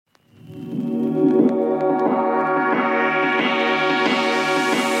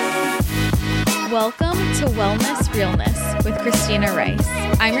to Wellness Realness with Christina Rice.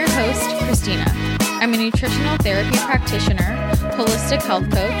 I'm your host, Christina. I'm a nutritional therapy practitioner, holistic health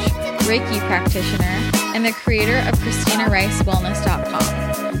coach, Reiki practitioner, and the creator of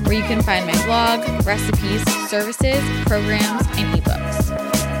ChristinaRiceWellness.com, where you can find my blog, recipes, services, programs, and ebooks.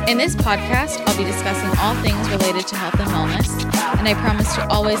 In this podcast, I'll be discussing all things related to health and wellness, and I promise to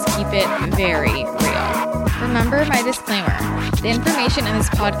always keep it very real. Remember my disclaimer. The information in this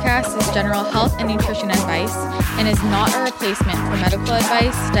podcast is general health and nutrition advice and is not a replacement for medical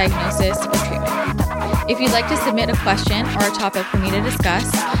advice, diagnosis, or treatment. If you'd like to submit a question or a topic for me to discuss,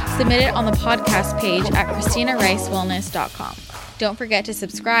 submit it on the podcast page at ChristinaRiceWellness.com. Don't forget to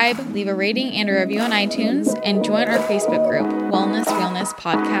subscribe, leave a rating and a review on iTunes, and join our Facebook group, Wellness Realness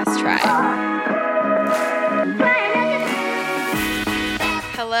Podcast Tribe.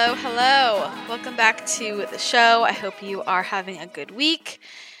 Hello. Welcome back to the show. I hope you are having a good week.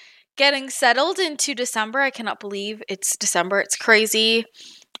 Getting settled into December. I cannot believe it's December. It's crazy.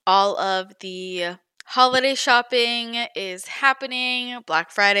 All of the holiday shopping is happening.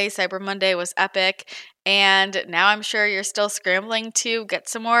 Black Friday, Cyber Monday was epic. And now I'm sure you're still scrambling to get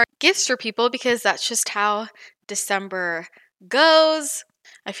some more gifts for people because that's just how December goes.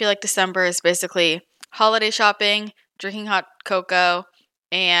 I feel like December is basically holiday shopping, drinking hot cocoa,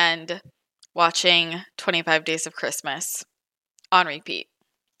 and watching 25 Days of Christmas on repeat.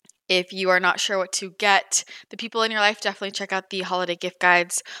 If you are not sure what to get the people in your life, definitely check out the holiday gift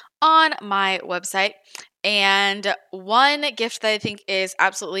guides on my website. And one gift that I think is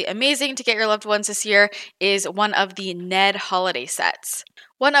absolutely amazing to get your loved ones this year is one of the Ned holiday sets.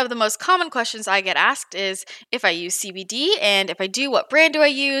 One of the most common questions I get asked is if I use CBD, and if I do, what brand do I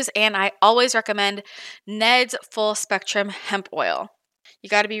use? And I always recommend Ned's Full Spectrum Hemp Oil. You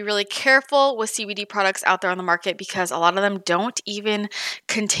got to be really careful with CBD products out there on the market because a lot of them don't even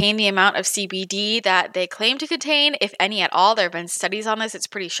contain the amount of CBD that they claim to contain, if any at all. There have been studies on this. It's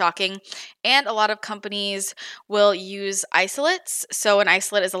pretty shocking. And a lot of companies will use isolates. So an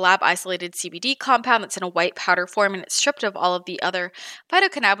isolate is a lab-isolated CBD compound that's in a white powder form, and it's stripped of all of the other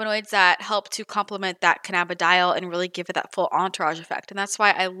phytocannabinoids that help to complement that cannabidiol and really give it that full entourage effect. And that's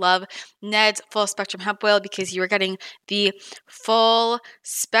why I love Ned's Full Spectrum Hemp Oil, because you are getting the full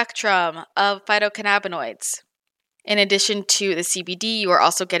spectrum of phytocannabinoids. In addition to the CBD, you are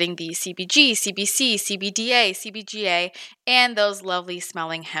also getting the CBG, CBC, CBDA, CBGA, and those lovely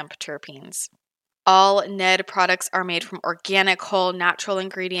smelling hemp terpenes. All Ned products are made from organic, whole, natural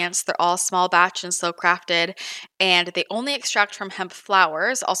ingredients. They're all small batch and slow crafted, and they only extract from hemp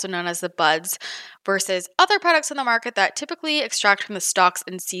flowers, also known as the buds, versus other products on the market that typically extract from the stalks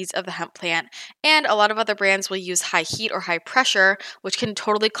and seeds of the hemp plant. And a lot of other brands will use high heat or high pressure, which can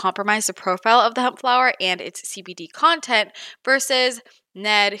totally compromise the profile of the hemp flower and its CBD content, versus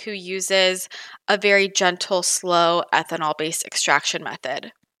Ned, who uses a very gentle, slow ethanol-based extraction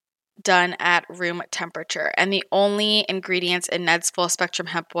method done at room temperature. And the only ingredients in Ned's Full Spectrum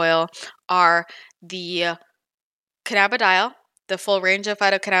Hemp Oil are the cannabidiol, the full range of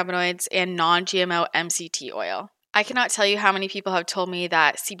phytocannabinoids, and non-GMO MCT oil. I cannot tell you how many people have told me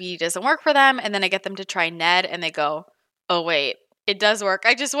that CBD doesn't work for them, and then I get them to try Ned and they go, oh wait, it does work.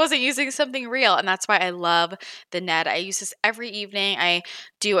 I just wasn't using something real. And that's why I love the Ned. I use this every evening. I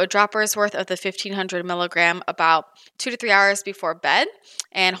do a dropper's worth of the 1500 milligram about 2 to 3 hours before bed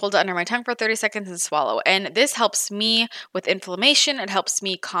and hold it under my tongue for 30 seconds and swallow. And this helps me with inflammation. It helps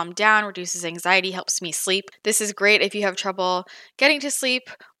me calm down, reduces anxiety, helps me sleep. This is great if you have trouble getting to sleep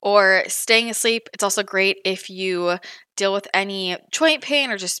or staying asleep. It's also great if you deal with any joint pain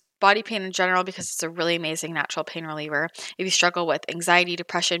or just body pain in general, because it's a really amazing natural pain reliever. If you struggle with anxiety,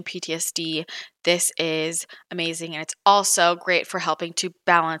 depression, PTSD, this is amazing. And it's also great for helping to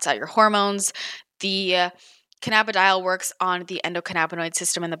balance out your hormones. The cannabidiol works on the endocannabinoid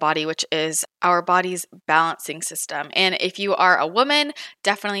system in the body, which is our body's balancing system. And if you are a woman,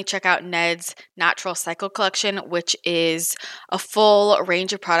 definitely check out Ned's Natural Cycle Collection, which is a full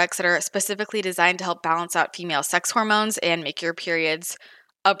range of products that are specifically designed to help balance out female sex hormones and make your periods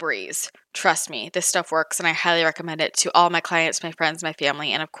a breeze. Trust me, this stuff works, and I highly recommend it to all my clients, my friends, my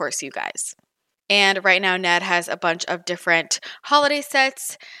family, and of course you guys. And right now, Ned has a bunch of different holiday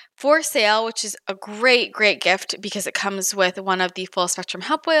sets for sale, which is a great gift because it comes with one of the full spectrum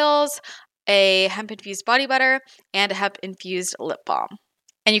hemp oils, a hemp-infused body butter, and a hemp-infused lip balm.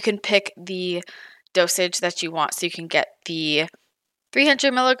 And you can pick the dosage that you want, so you can get the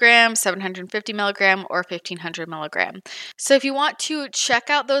 300 milligram, 750 milligram, or 1500 milligram. So if you want to check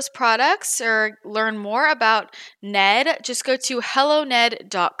out those products or learn more about Ned, just go to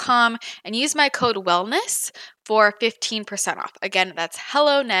helloned.com and use my code wellness for 15% off. Again, that's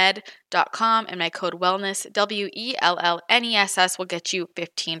helloned.com and my code wellness, WELLNESS, will get you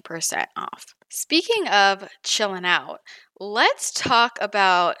 15% off. Speaking of chilling out, let's talk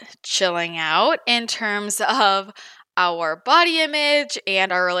about chilling out in terms of our body image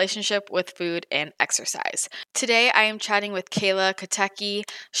and our relationship with food and exercise. Today, I am chatting with Kayla Kotecki.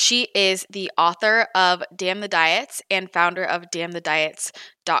 She is the author of Damn the Diets and founder of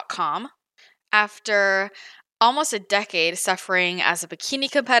damnthediets.com. After almost a decade suffering as a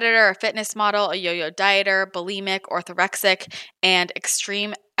bikini competitor, a fitness model, a yo-yo dieter, bulimic, orthorexic, and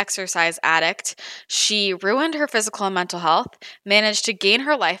extreme exercise addict, she ruined her physical and mental health, managed to gain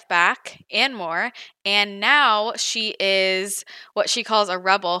her life back, and more. And now she is what she calls a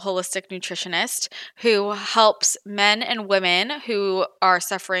rebel holistic nutritionist who helps men and women who are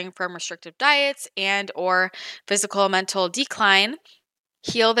suffering from restrictive diets and or physical and mental decline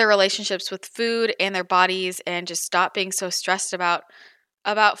heal their relationships with food and their bodies and just stop being so stressed about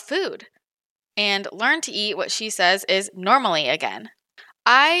food and learn to eat what she says is normally again.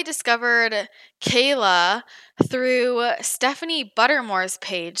 I discovered Kayla through Stephanie Buttermore's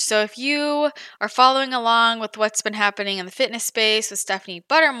page. So if you are following along with what's been happening in the fitness space with Stephanie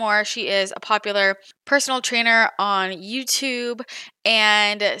Buttermore, she is a popular personal trainer on YouTube.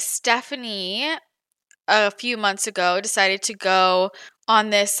 And Stephanie, a few months ago, decided to go on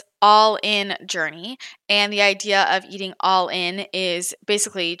this all-in journey. And the idea of eating all-in is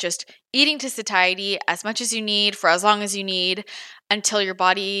basically just eating to satiety as much as you need for as long as you need until your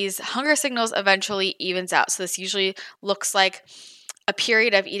body's hunger signals eventually evens out. So this usually looks like a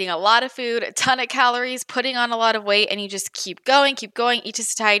period of eating a lot of food, a ton of calories, putting on a lot of weight, and you just keep going, eat to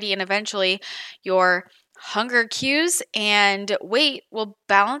satiety, and eventually your hunger cues and weight will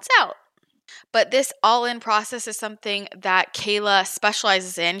balance out. But this all-in process is something that Kayla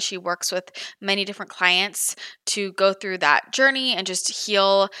specializes in. She works with many different clients to go through that journey and just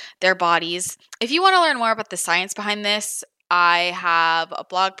heal their bodies. If you want to learn more about the science behind this, I have a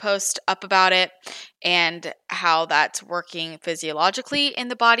blog post up about it and how that's working physiologically in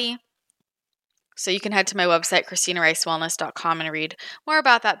the body. So you can head to my website, ChristinaRiceWellness.com, and read more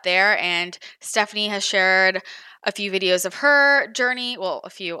about that there. And Stephanie has shared a few videos of her journey. Well,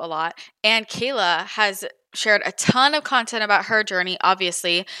 a lot. And Kayla has shared a ton of content about her journey,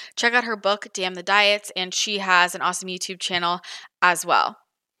 obviously. Check out her book, Damn the Diets, and she has an awesome YouTube channel as well.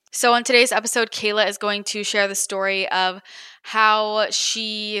 So on today's episode, Kayla is going to share the story of how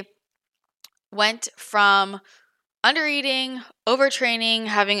she went from undereating, overtraining,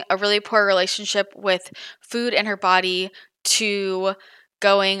 having a really poor relationship with food and her body to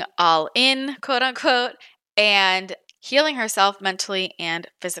going all in, quote unquote, and healing herself mentally and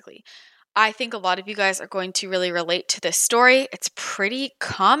physically. I think a lot of you guys are going to really relate to this story. It's pretty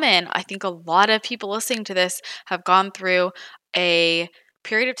common. I think a lot of people listening to this have gone through a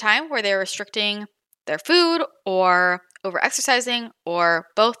period of time where they're restricting their food or over-exercising or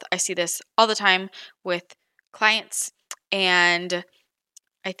both. I see this all the time with clients, and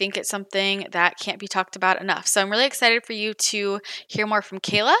I think it's something that can't be talked about enough. So I'm really excited for you to hear more from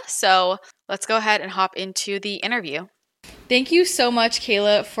Kayla. So let's go ahead and hop into the interview. Thank you so much,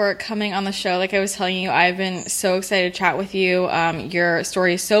 Kayla, for coming on the show. Like I was telling you, I've been so excited to chat with you. Your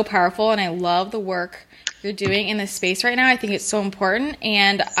story is so powerful, and I love the work you're doing in this space right now. I think it's so important,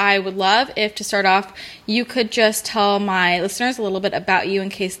 and I would love if, to start off, you could just tell my listeners a little bit about you in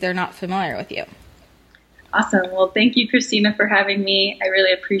case they're not familiar with you. Awesome. Well, thank you, Christina, for having me. I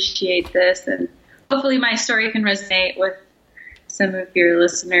really appreciate this, and hopefully my story can resonate with some of your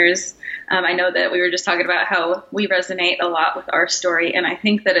listeners. I know that we were just talking about how we resonate a lot with our story, and I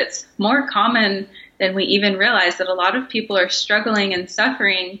think that it's more common than we even realize that a lot of people are struggling and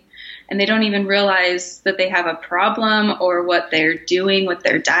suffering, and they don't even realize that they have a problem or what they're doing with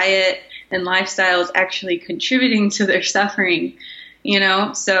their diet and lifestyle is actually contributing to their suffering,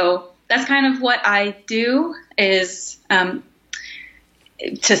 So that's kind of what I do is, to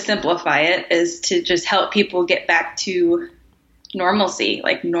simplify it, is to just help people get back to normalcy,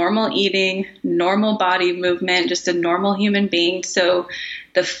 like normal eating, normal body movement, just a normal human being. So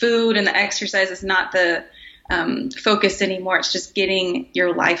the food and the exercise is not the focus anymore. It's just getting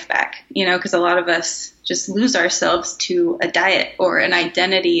your life back, because a lot of us just lose ourselves to a diet or an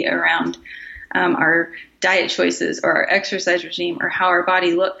identity around our diet choices or our exercise regime or how our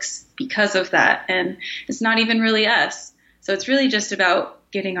body looks because of that. And it's not even really us. So it's really just about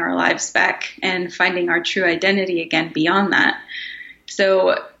getting our lives back and finding our true identity again beyond that.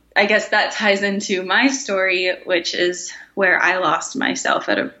 So I guess that ties into my story, which is where I lost myself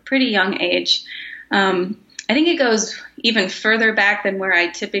at a pretty young age. I think it goes even further back than where I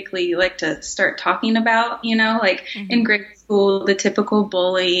typically like to start talking about, like in grade school, the typical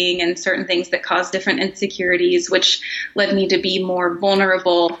bullying and certain things that cause different insecurities, which led me to be more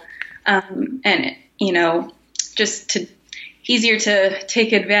vulnerable, and, just easier to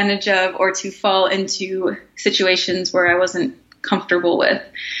take advantage of or to fall into situations where I wasn't comfortable with.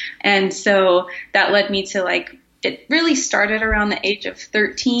 And so that led me to it really started around the age of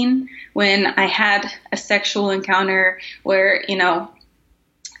 13 when I had a sexual encounter where,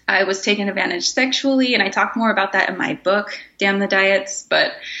 I was taken advantage sexually, and I talk more about that in my book, Damn the Diets,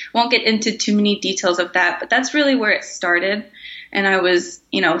 but won't get into too many details of that. But that's really where it started. And I was,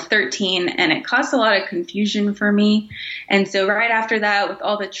 13, and it caused a lot of confusion for me. And so right after that, with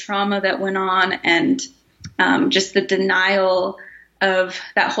all the trauma that went on and just the denial of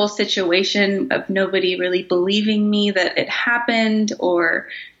that whole situation of nobody really believing me that it happened, or,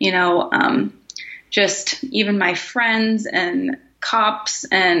 just even my friends and cops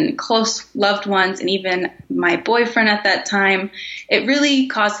and close loved ones and even my boyfriend at that time, it really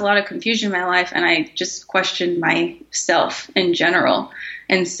caused a lot of confusion in my life, and I just questioned myself in general.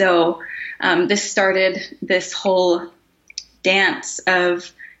 And so this started this whole dance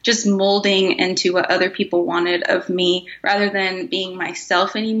of just molding into what other people wanted of me rather than being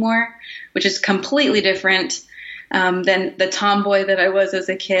myself anymore, which is completely different than the tomboy that I was as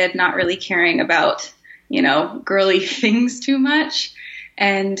a kid, not really caring about, girly things too much.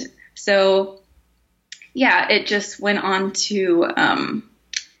 And so, yeah, it just went on to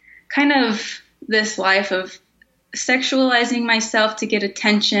kind of this life of sexualizing myself to get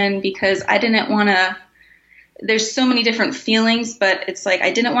attention, because I didn't want to. There's so many different feelings, but it's like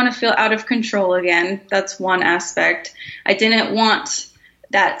I didn't want to feel out of control again. That's one aspect. I didn't want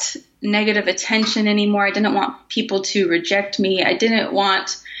that negative attention anymore. I didn't want people to reject me. I didn't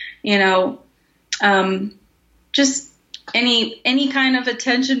want, just any kind of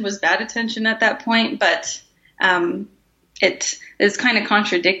attention was bad attention at that point. But it is kind of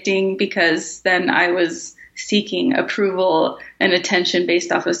contradicting, because then I was seeking approval and attention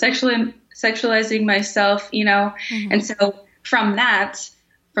based off of sexualizing myself, And so from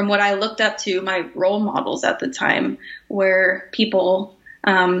what I looked up to, my role models at the time were people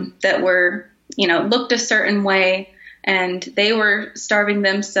that were, looked a certain way, and they were starving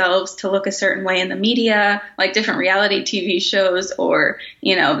themselves to look a certain way in the media, like different reality TV shows, or,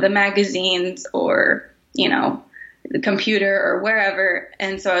 the magazines, or, the computer, or wherever.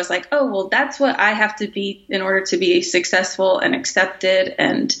 And so I was like, oh, well, that's what I have to be in order to be successful and accepted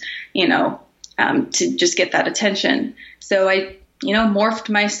and, to just get that attention. So I, morphed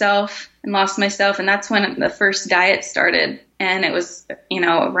myself and lost myself. And that's when the first diet started. And it was,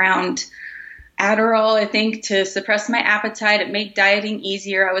 around Adderall, I think, to suppress my appetite. It made dieting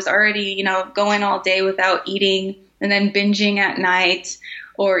easier. I was already, going all day without eating and then binging at night.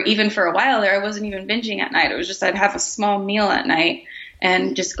 Or even for a while there, I wasn't even binging at night. It was just I'd have a small meal at night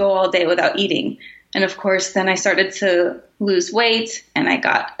and just go all day without eating. And of course, then I started to lose weight, and I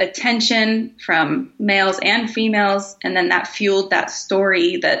got attention from males and females. And then that fueled that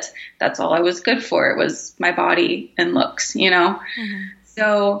story that that's all I was good for. It was my body and looks, Mm-hmm.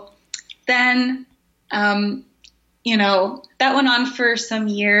 So then, that went on for some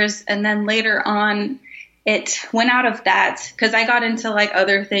years. And then later on, it went out of that because I got into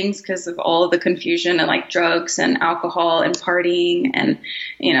other things because of all of the confusion and drugs and alcohol and partying and,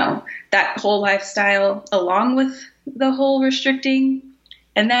 that whole lifestyle along with the whole restricting.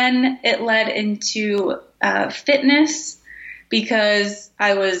 And then it led into fitness because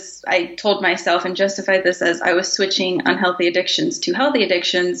I told myself and justified this as I was switching unhealthy addictions to healthy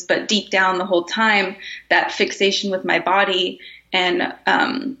addictions, but deep down the whole time, that fixation with my body and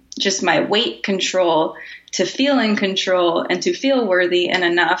just my weight control to feel in control and to feel worthy and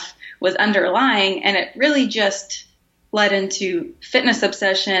enough was underlying. And it really just led into fitness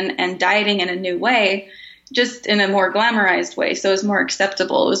obsession and dieting in a new way, just in a more glamorized way. So it was more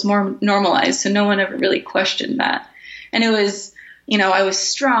acceptable. It was more normalized. So no one ever really questioned that. And it was, I was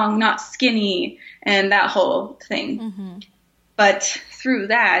strong, not skinny, and that whole thing. Mm-hmm. But through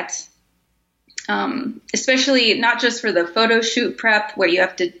that, especially not just for the photo shoot prep where you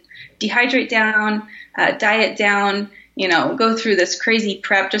have to dehydrate down, diet down, go through this crazy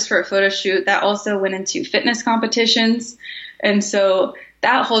prep just for a photo shoot. That also went into fitness competitions. And so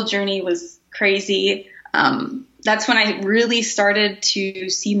that whole journey was crazy. That's when I really started to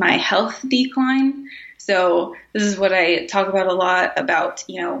see my health decline. So this is what I talk about a lot about,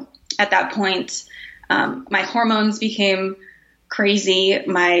 at that point, my hormones became crazy.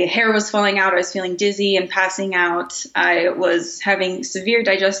 My hair was falling out. I was feeling dizzy and passing out. I was having severe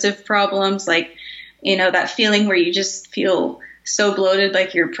digestive problems, like, that feeling where you just feel so bloated,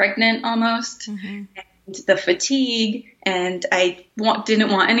 like you're pregnant almost. Mm-hmm. And the fatigue, and I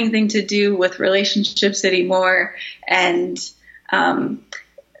didn't want anything to do with relationships anymore. And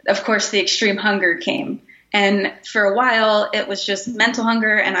of course, the extreme hunger came. And for a while, it was just mental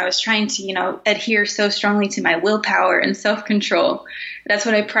hunger, and I was trying to, adhere so strongly to my willpower and self-control. That's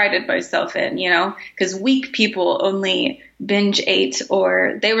what I prided myself in, because weak people only binge ate,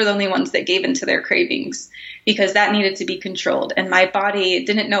 or they were the only ones that gave into their cravings, because that needed to be controlled. And my body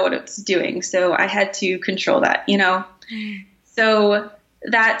didn't know what it was doing, so I had to control that, So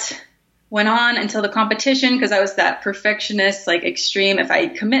that went on until the competition, because I was that perfectionist, like extreme. If I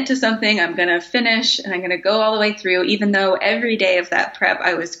commit to something, I'm going to finish and I'm going to go all the way through, even though every day of that prep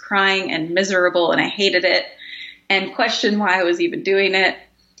I was crying and miserable and I hated it and questioned why I was even doing it.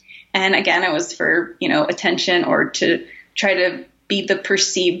 And again, it was for, attention, or to try to be the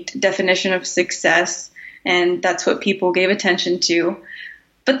perceived definition of success. And that's what people gave attention to.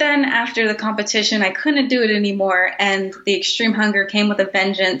 But then after the competition, I couldn't do it anymore, and the extreme hunger came with a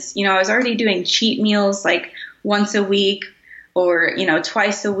vengeance. I was already doing cheat meals like once a week or,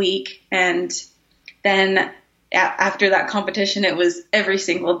 twice a week. And then after that competition, it was every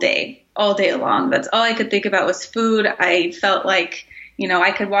single day, all day long. That's all I could think about was food. I felt like,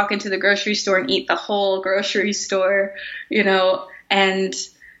 I could walk into the grocery store and eat the whole grocery store, and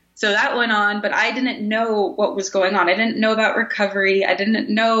so that went on, but I didn't know what was going on. I didn't know about recovery. I didn't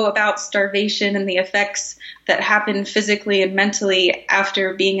know about starvation and the effects that happen physically and mentally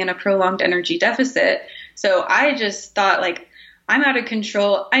after being in a prolonged energy deficit. So I just thought, like, I'm out of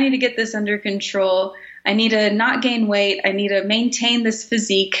control. I need to get this under control. I need to not gain weight. I need to maintain this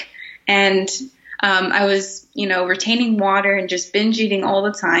physique. And I was, retaining water and just binge eating all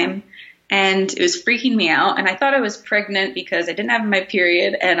the time. And it was freaking me out. And I thought I was pregnant because I didn't have my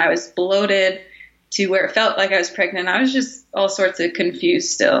period, and I was bloated to where it felt like I was pregnant. I was just all sorts of confused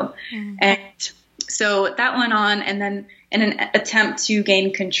still. Mm-hmm. And so that went on. And then in an attempt to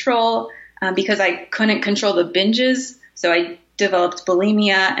gain control, because I couldn't control the binges, so I developed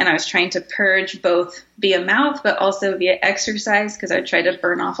bulimia, and I was trying to purge both via mouth, but also via exercise, because I tried to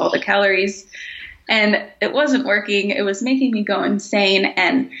burn off all the calories. And it wasn't working. It was making me go insane.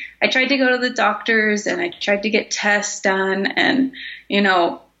 And I tried to go to the doctors, and I tried to get tests done, and,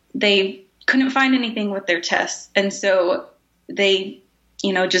 they couldn't find anything with their tests. And so they,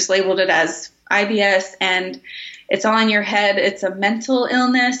 just labeled it as IBS, and it's all in your head. It's a mental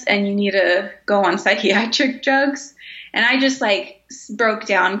illness, and you need to go on psychiatric drugs. And I just broke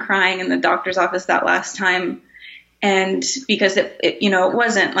down crying in the doctor's office that last time. And because it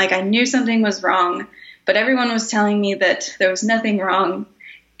wasn't like I knew something was wrong, but everyone was telling me that there was nothing wrong.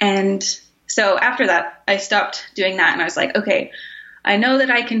 And so after that, I stopped doing that. And I was like, okay, I know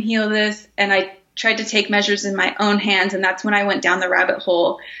that I can heal this. And I tried to take measures in my own hands. And that's when I went down the rabbit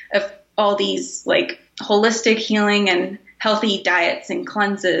hole of all these holistic healing and healthy diets and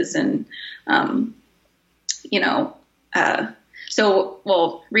cleanses and,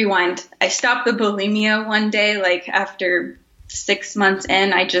 rewind. I stopped the bulimia one day, after 6 months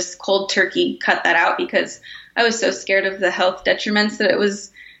in. I just cold turkey cut that out because I was so scared of the health detriments that it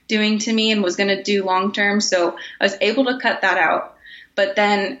was doing to me and was going to do long term. So I was able to cut that out. But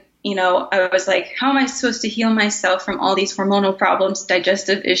then, I was like, how am I supposed to heal myself from all these hormonal problems,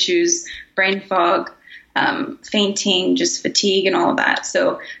 digestive issues, brain fog, fainting, just fatigue and all of that.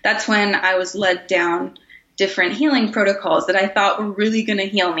 So that's when I was led down different healing protocols that I thought were really going to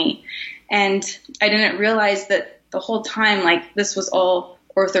heal me. And I didn't realize that the whole time, this was all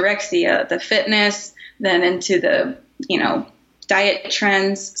orthorexia, the fitness, then into the, diet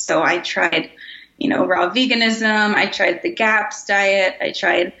trends. So I tried, raw veganism. I tried the GAPS diet. I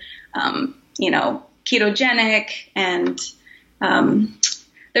tried, ketogenic, and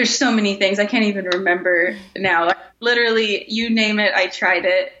there's so many things. I can't even remember now. Literally, you name it, I tried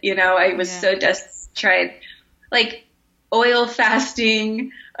it. I was so desperate. Tried oil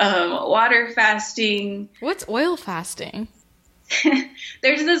fasting, water fasting. What's oil fasting?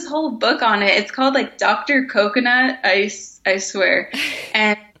 There's this whole book on it. It's called Dr. Coconut. I swear.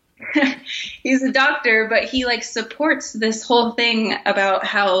 And he's a doctor, but he supports this whole thing about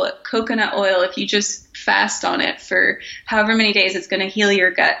how coconut oil, if you just fast on it for however many days, it's going to heal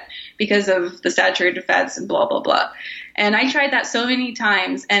your gut because of the saturated fats and blah, blah, blah. And I tried that so many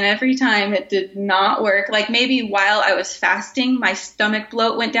times, and every time it did not work. Maybe while I was fasting, my stomach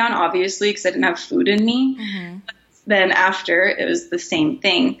bloat went down, obviously, because I didn't have food in me. Mm-hmm. Then after, it was the same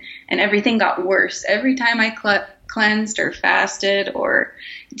thing, and everything got worse. Every time I cleansed or fasted or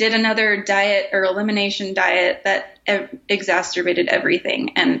did another diet or elimination diet that exacerbated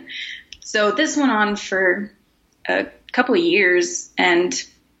everything. And so this went on for a couple of years, and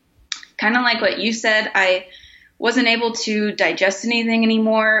kind of like what you said, I wasn't able to digest anything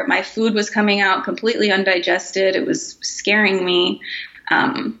anymore. My food was coming out completely undigested. It was scaring me.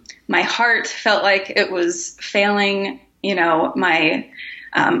 My heart felt like it was failing.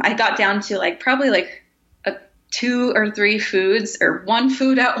 I got down to probably 2 or 3 foods or 1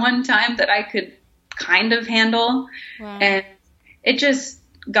 food at one time that I could kind of handle. Wow. And it just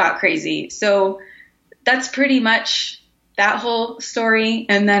got crazy. So that's pretty much that whole story.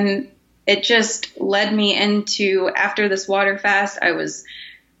 And then it just led me into, after this water fast, I was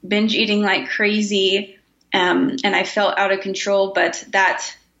binge eating like crazy. And I felt out of control. But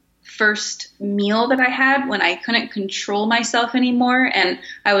that first meal that I had when I couldn't control myself anymore and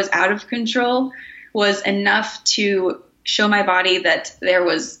I was out of control was enough to show my body that there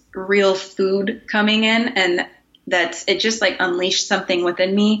was real food coming in, and that it just unleashed something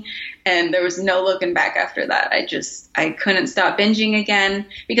within me. And there was no looking back after that. I couldn't stop binging again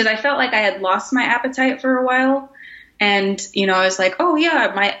because I felt like I had lost my appetite for a while. And, I was like, oh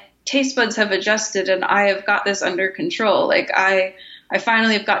yeah, my taste buds have adjusted and I have got this under control. I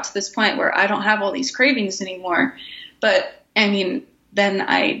finally have got to this point where I don't have all these cravings anymore. But then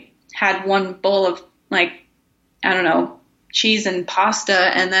I had 1 bowl of cheese and pasta,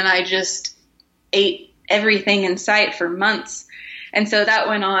 and then I just ate everything in sight for months. And so that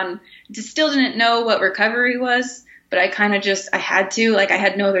went on. Still didn't know what recovery was, but I kind of I had to, I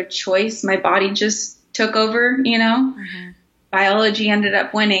had no other choice. My body just took over, Mm-hmm. Biology ended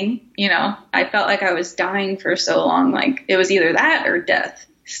up winning. I felt like I was dying for so long. It was either that or death.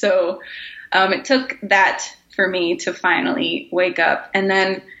 So it took that for me to finally wake up. And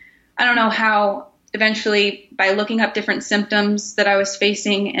then I don't know how, eventually, by looking up different symptoms that I was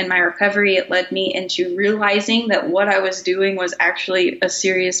facing in my recovery, it led me into realizing that what I was doing was actually a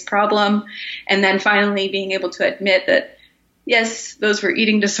serious problem. And then finally being able to admit that, yes, those were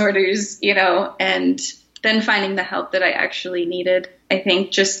eating disorders, and then finding the help that I actually needed. I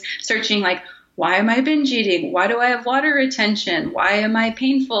think just searching why am I binge eating? Why do I have water retention? Why am I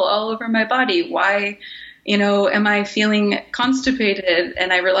painful all over my body? Why am I feeling constipated?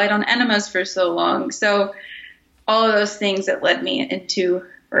 And I relied on enemas for so long. So all of those things that led me into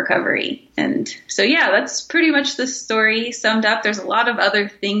recovery. And so, yeah, that's pretty much the story summed up. There's a lot of other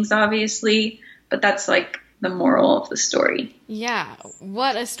things, obviously, but that's the moral of the story. Yeah.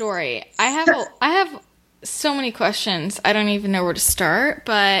 What a story. I have so many questions. I don't even know where to start,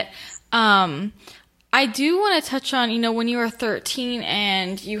 but, I do want to touch on, when you were 13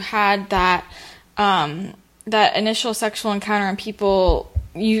 and you had that initial sexual encounter, and people,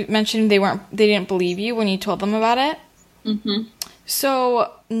 you mentioned they didn't believe you when you told them about it. Mm-hmm.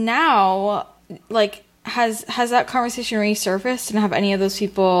 So now, has that conversation resurfaced, and have any of those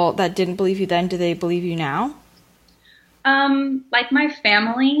people that didn't believe you then, do they believe you now? My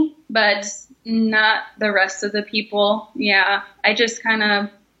family, but not the rest of the people. Yeah. I just I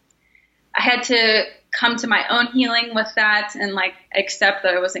had to come to my own healing with that and accept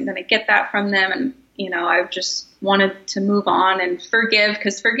that I wasn't going to get that from them. And, I just wanted to move on and forgive,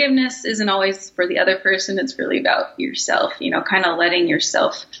 because forgiveness isn't always for the other person. It's really about yourself, kind of letting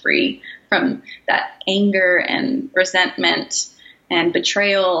yourself free from that anger and resentment and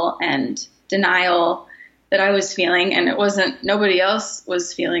betrayal and denial that I was feeling. And it wasn't, nobody else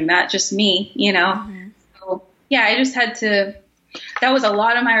was feeling that, just me, Mm-hmm. So, yeah, I just had to, that was a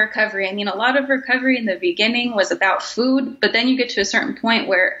lot of my recovery. A lot of recovery in the beginning was about food, but then you get to a certain point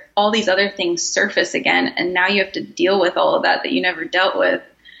where all these other things surface again, and now you have to deal with all of that you never dealt with.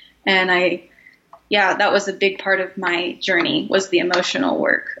 And that was a big part of my journey, was the emotional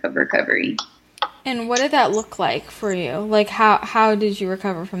work of recovery. And what did that look like for you? How did you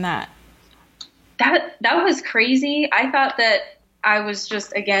recover from that? That was crazy. I thought that I was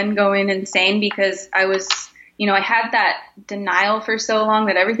just, again, going insane because I was, I had that denial for so long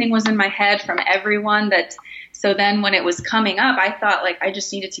that everything was in my head from everyone. So then when it was coming up, I thought I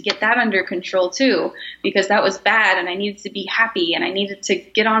just needed to get that under control too, because that was bad and I needed to be happy and I needed to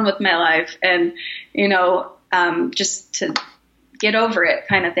get on with my life and, just to get over it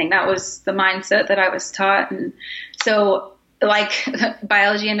kind of thing. That was the mindset that I was taught. And so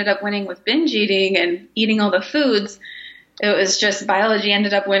biology ended up winning with binge eating and eating all the foods. It was just biology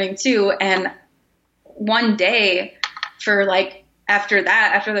ended up winning too. And one day after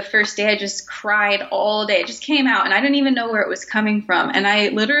the first day, I just cried all day. It just came out and I didn't even know where it was coming from. And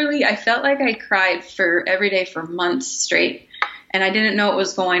I felt like I cried for every day for months straight, and I didn't know what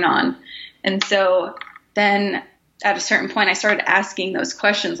was going on. And so then at a certain point, I started asking those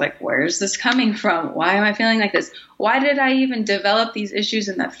questions like, where is this coming from? Why am I feeling like this? Why did I even develop these issues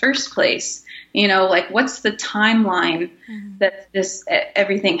in the first place? Like, what's the timeline that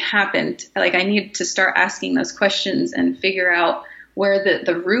everything happened? Like, I need to start asking those questions and figure out where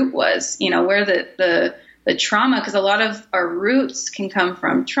the root was, where the trauma, because a lot of our roots can come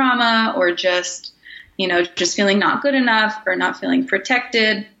from trauma or just feeling not good enough or not feeling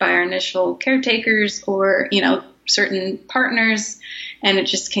protected by our initial caretakers or, certain partners. And it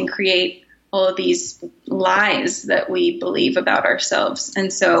just can create all of these lies that we believe about ourselves.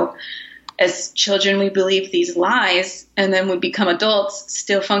 And so as children, we believe these lies, and then we become adults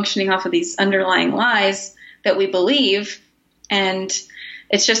still functioning off of these underlying lies that we believe. And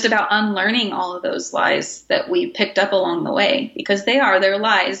it's just about unlearning all of those lies that we picked up along the way, because they're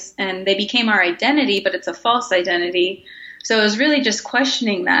lies and they became our identity, but it's a false identity. So it was really just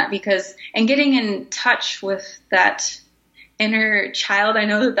questioning that and getting in touch with that inner child. I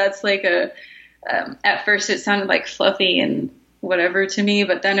know that's like at first it sounded like fluffy and whatever to me,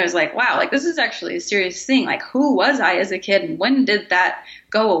 but then it was like, wow, like this is actually a serious thing. Like, who was I as a kid, and when did that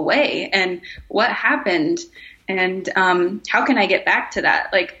go away, and what happened? And how can I get back to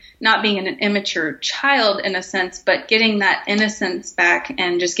that? Like, not being an immature child in a sense, but getting that innocence back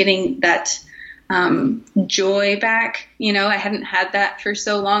and just getting that joy back. I hadn't had that for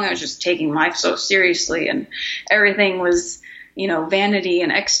so long. I was just taking life so seriously, and everything was, vanity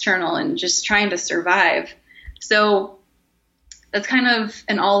and external and just trying to survive. So that's kind of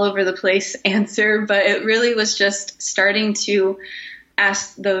an all over the place answer, but it really was just starting to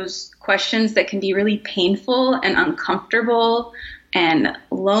ask those questions that can be really painful and uncomfortable and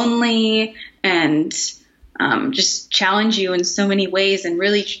lonely and just challenge you in so many ways, and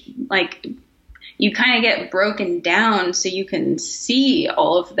really like you kind of get broken down so you can see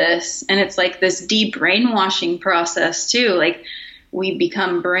all of this. And it's like this de-brainwashing process too. Like, we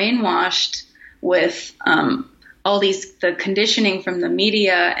become brainwashed with all the conditioning from the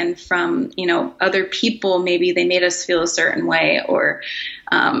media and from, other people. Maybe they made us feel a certain way, or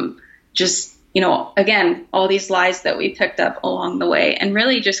just, again, all these lies that we picked up along the way, and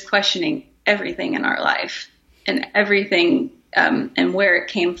really just questioning everything in our life and everything and where it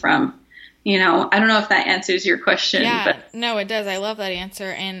came from. I don't know if that answers your question. Yeah, but no, it does. I love that answer.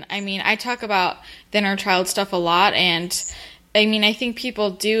 And I mean, I talk about the inner child stuff a lot. And I mean, I think people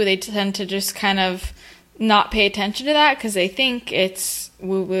they tend to just kind of not pay attention to that because they think it's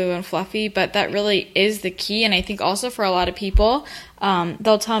woo-woo and fluffy, but that really is the key. And I think also for a lot of people,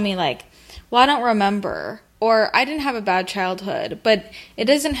 they'll tell me like, well, I don't remember, or I didn't have a bad childhood, but it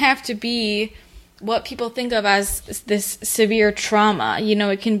doesn't have to be what people think of as this severe trauma.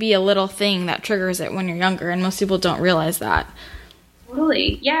 It can be a little thing that triggers it when you're younger, and most people don't realize that.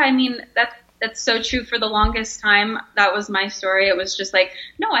 Totally. Yeah, I mean, that's so true. For the longest time, that was my story. It was just like,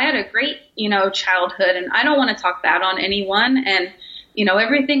 no, I had a great, childhood, and I don't want to talk bad on anyone, and,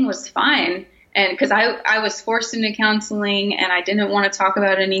 everything was fine. And because I was forced into counseling, and I didn't want to talk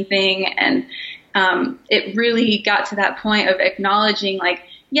about anything. And it really got to that point of acknowledging, like,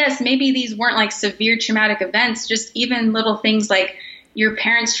 yes, maybe these weren't like severe traumatic events, just even little things like your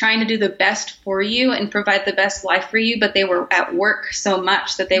parents trying to do the best for you and provide the best life for you, but they were at work so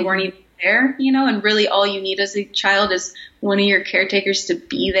much that they weren't even there, and really all you need as a child is one of your caretakers to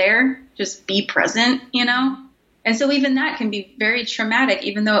be there, just be present, And so even that can be very traumatic,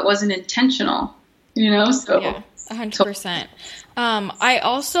 even though it wasn't intentional, so. Yeah, 100%. I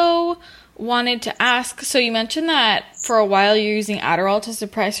also wanted to ask, so you mentioned that for a while you're using Adderall to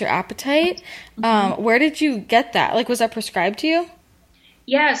suppress your appetite. Where did you get that? Like, was that prescribed to you?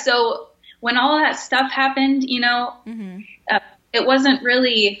 Yeah, so when all that stuff happened, it wasn't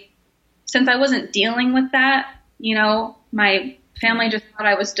really, since I wasn't dealing with that, my family just thought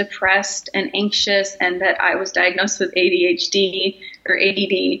I was depressed and anxious and that I was diagnosed with ADHD or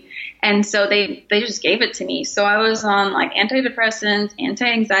ADD. And so they just gave it to me. So I was on like antidepressants,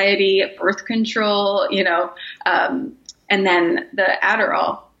 anti-anxiety, birth control, and then the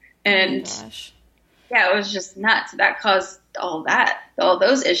Adderall. And yeah, it was just nuts. That caused all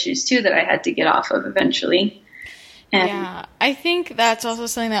those issues too that I had to get off of eventually. And yeah, I think that's also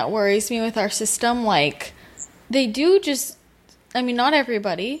something that worries me with our system. Like, they do just, I mean, not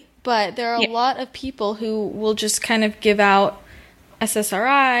everybody, but there are a lot of people who will just kind of give out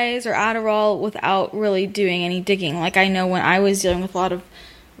SSRIs or Adderall without really doing any digging. Like, I know when I was dealing with a lot of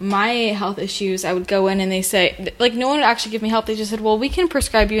my health issues, I would go in and they say, like, no one would actually give me help. They just said, well, we can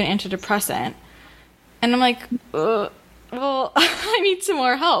prescribe you an antidepressant. And I'm like, well, I need some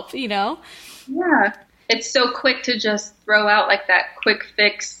more help, Yeah. It's so quick to just throw out like that quick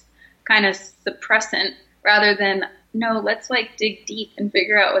fix kind of suppressant rather than, no, let's like dig deep and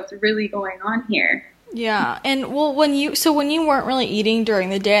figure out what's really going on here. Yeah. And well, when you weren't really eating during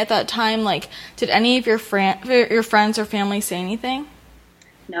the day at that time, like, did any of your friends or family say anything?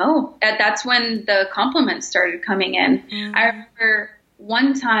 No, that's when the compliments started coming in. Mm-hmm. I remember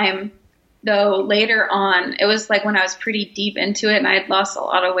one time, though, later on, it was like when I was pretty deep into it and I had lost a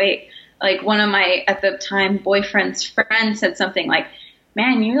lot of weight. Like one of my, at the time, boyfriend's friends said something like,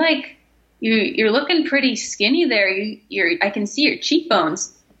 man, you're looking pretty skinny there. I can see your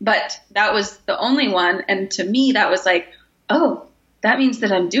cheekbones. But that was the only one. And to me, that was like, oh, that means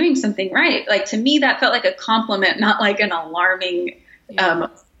that I'm doing something right. Like, to me, that felt like a compliment, not like an alarming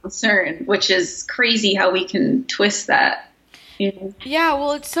concern, which is crazy how we can twist that. You know? Yeah,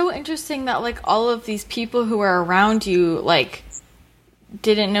 well, it's so interesting that, like, all of these people who are around you, like,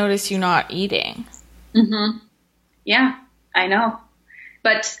 didn't notice you not eating. Mm-hmm. Yeah, I know.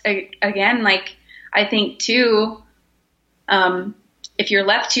 But again, like, I think too, if you're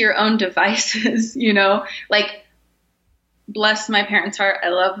left to your own devices, you know, like, bless my parents' heart, I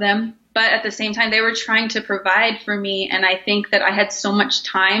love them. But at the same time, they were trying to provide for me. And I think that I had so much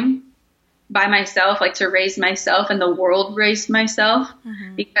time by myself, like to raise myself, and the world raised myself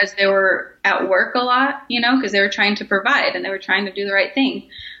because they were at work a lot, you know, because they were trying to provide and they were trying to do the right thing.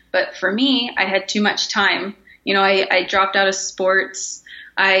 But for me, I had too much time. You know, I dropped out of sports.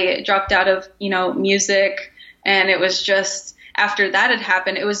 I dropped out of, you know, music. And it was just, after that had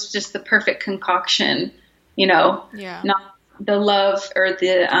happened, it was just the perfect concoction, you know, not the love or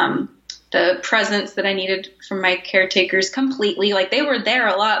the presence that I needed from my caretakers completely. Like, they were there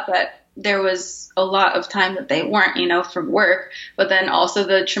a lot, but there was a lot of time that they weren't, you know, from work, but then also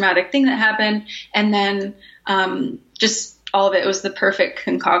the traumatic thing that happened. And then just all of it was the perfect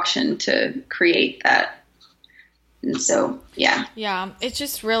concoction to create that. And so, yeah. Yeah. It's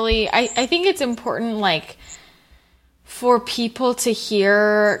just really, I think it's important, like, for people to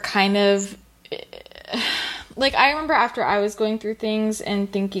hear kind of, like, I remember after I was going through things and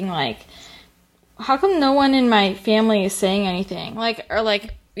thinking, like, how come no one in my family is saying anything? Like, or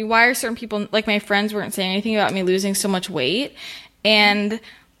like, why are certain people, like my friends weren't saying anything about me losing so much weight? And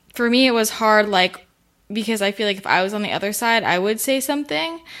for me, it was hard, like, because I feel like if I was on the other side, I would say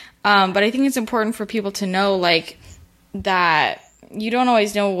something. But I think it's important for people to know, like, that you don't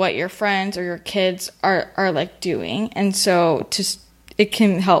always know what your friends or your kids are like doing. And so it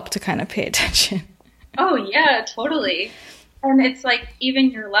can help to kind of pay attention. Oh yeah, totally. And it's like,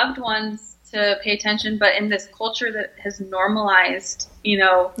 even your loved ones to pay attention, but in this culture that has normalized, you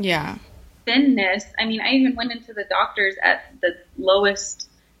know, thinness. I mean, I even went into the doctors at the lowest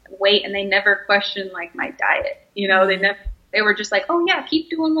weight and they never questioned like my diet, you know, they were just like, oh yeah, keep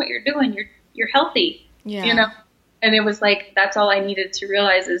doing what you're doing. You're healthy, you know? And it was like, that's all I needed to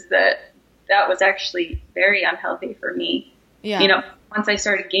realize, is that was actually very unhealthy for me. Yeah. You know, once I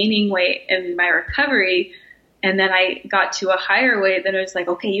started gaining weight in my recovery, and then I got to a higher weight, then it was like,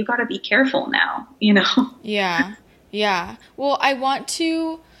 okay, you got to be careful now, you know? Yeah. Yeah. Well, I want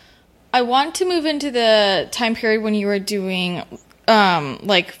to move into the time period when you were doing,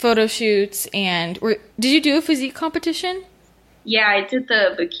 like, photo shoots and did you do a physique competition? Yeah, I did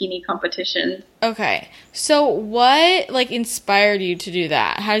the bikini competition. Okay. So what, like, inspired you to do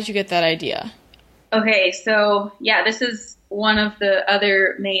that? How did you get that idea? Okay. So yeah, this is one of the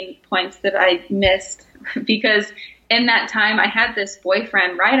other main points that I missed. Because in that time, I had this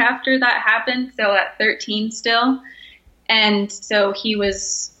boyfriend right after that happened, so at 13 still. And so he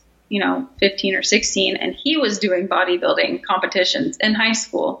was, you know, 15 or 16, and he was doing bodybuilding competitions in high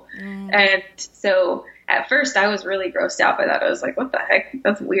school. And so at first I was really grossed out by that. I was like, what the heck?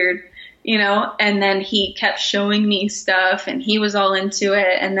 That's weird, you know? And then he kept showing me stuff, and he was all into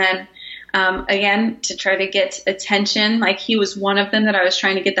it. And then again, to try to get attention, like, he was one of them that I was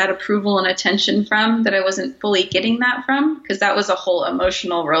trying to get that approval and attention from, that I wasn't fully getting that from, because that was a whole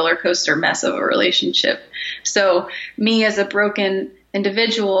emotional roller coaster mess of a relationship. So me as a broken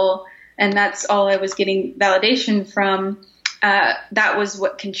individual, and that's all I was getting validation from, that was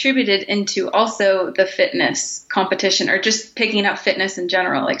what contributed into also the fitness competition, or just picking up fitness in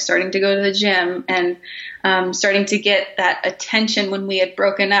general, like starting to go to the gym and starting to get that attention when we had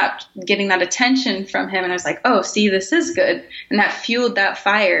broken up, getting that attention from him. And I was like, oh, see, this is good. And that fueled that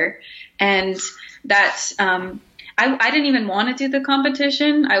fire. And that I didn't even want to do the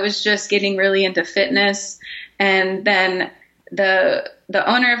competition. I was just getting really into fitness. And then the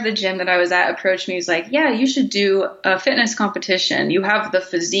owner of the gym that I was at approached me. He was like, yeah, you should do a fitness competition. You have the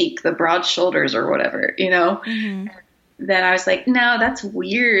physique, the broad shoulders or whatever, you know? Then I was like, no, that's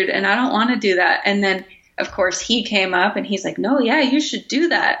weird. And I don't want to do that. And then of course he came up and he's like, no, yeah, you should do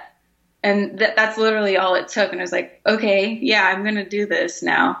that. And that's literally all it took. And I was like, okay, yeah, I'm going to do this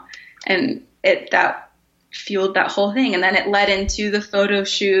now. And that fueled that whole thing. And then it led into the photo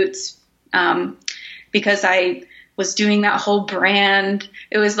shoots, because I was doing that whole brand.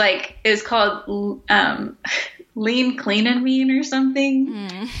 It was called Lean, Clean, and Mean or something.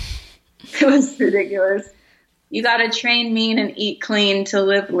 It was ridiculous. You got to train mean and eat clean to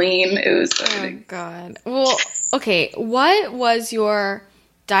live lean. It was so ridiculous. God. Well, okay. What was your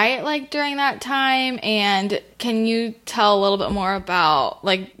diet like during that time? And can you tell a little bit more about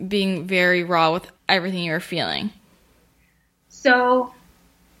like being very raw with everything you were feeling? So,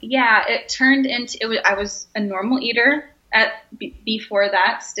 yeah, it turned into I was a normal eater before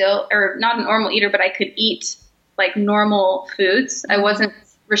that still, or not a normal eater, but I could eat like normal foods. I wasn't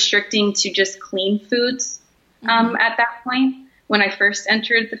restricting to just clean foods at that point when I first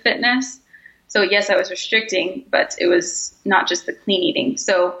entered the fitness. So yes, I was restricting, but it was not just the clean eating.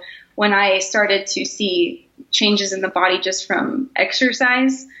 So when I started to see changes in the body just from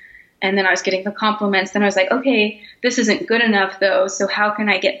exercise, and then I was getting the compliments, then I was like, okay, this isn't good enough though. So how can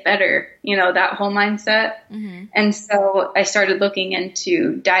I get better? You know, that whole mindset. And so I started looking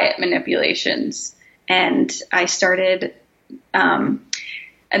into diet manipulations, and I started,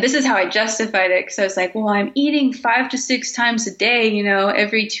 and this is how I justified it. Cause I was like, well, I'm eating 5 to 6 times a day, you know,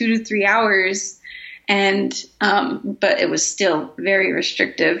 every 2 to 3 hours. And, but it was still very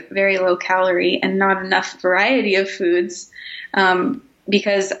restrictive, very low calorie, and not enough variety of foods.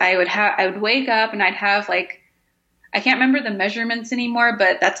 Because I would wake up and I'd have like, I can't remember the measurements anymore,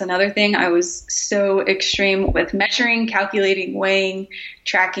 but that's another thing. I was so extreme with measuring, calculating, weighing,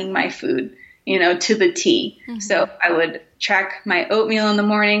 tracking my food, you know, to the T. So I would track my oatmeal in the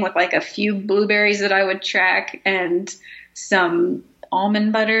morning with like a few blueberries that I would track and some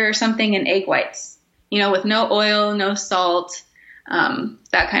almond butter or something and egg whites, you know, with no oil, no salt,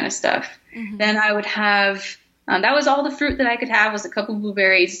 that kind of stuff. Then I would have, that was all the fruit that I could have was a couple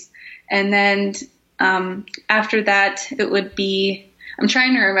blueberries. And then after that, it would be, I'm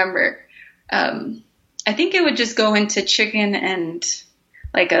trying to remember, I think it would just go into chicken and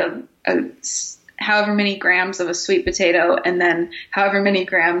like a however many grams of a sweet potato, and then however many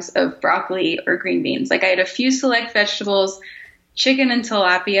grams of broccoli or green beans. Like I had a few select vegetables, chicken and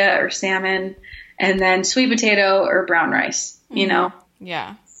tilapia or salmon, and then sweet potato or brown rice, you know?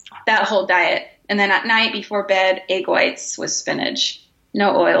 Yeah. That whole diet. And then at night before bed, egg whites with spinach,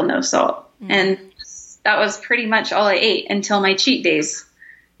 no oil, no salt. And that was pretty much all I ate until my cheat days.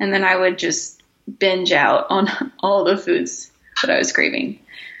 And then I would just binge out on all the foods that I was craving.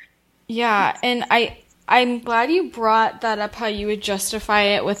 Yeah, and I'm glad you brought that up, how you would justify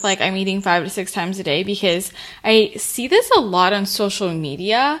it with, like, I'm eating 5 to 6 times a day, because I see this a lot on social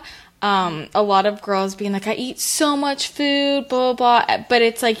media. A lot of girls being like, I eat so much food, blah, blah, blah, but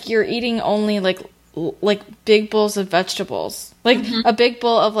it's like you're eating only, like big bowls of vegetables. Like, a big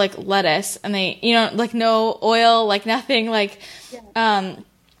bowl of, like, lettuce, and they, you know, like, no oil, like, nothing, like, and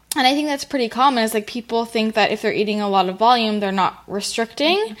I think that's pretty common, is, like, people think that if they're eating a lot of volume, they're not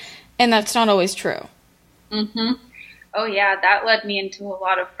restricting. And that's not always true. Oh, yeah. That led me into a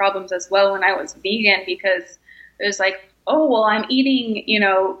lot of problems as well when I was vegan, because it was like, oh, well, I'm eating, you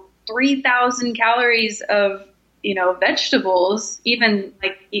know, 3,000 calories of, you know, vegetables. Even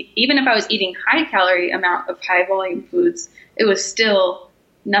if I was eating high calorie amount of high volume foods, it was still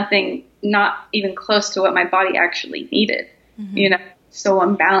nothing, not even close to what my body actually needed, you know, so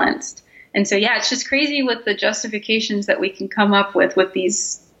unbalanced. And so, yeah, it's just crazy with the justifications that we can come up with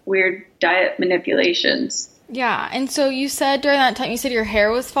these weird diet manipulations. Yeah. And so you said during that time, you said your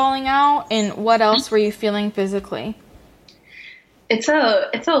hair was falling out, and what else were you feeling physically? It's a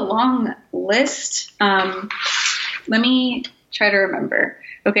long list. Let me try to remember.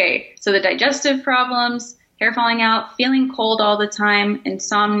 Okay. So the digestive problems, hair falling out, feeling cold all the time,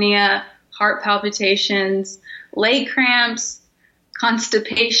 insomnia, heart palpitations, leg cramps,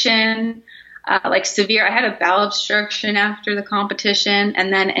 constipation, like severe, I had a bowel obstruction after the competition.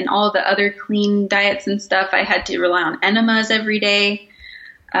 And then in all the other clean diets and stuff, I had to rely on enemas every day.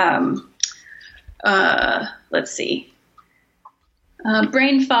 Let's see.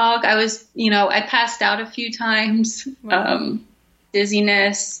 Brain fog. I passed out a few times.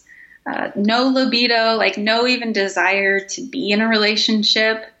 Dizziness, no libido, like no even desire to be in a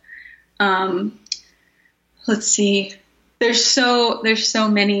relationship. Let's see. There's so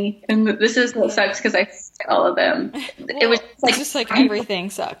many, and this is what sucks because I forget all of them. It was just like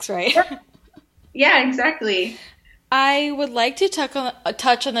everything sucks, right? Yeah, exactly. I would like to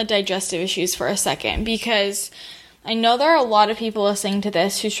touch on the digestive issues for a second, because I know there are a lot of people listening to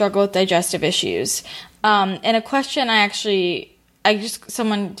this who struggle with digestive issues. And a question I actually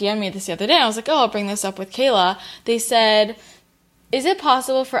someone DM'd me this the other day. I was like, oh, I'll bring this up with Kayla. They said, is it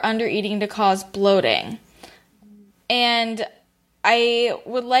possible for undereating to cause bloating? And I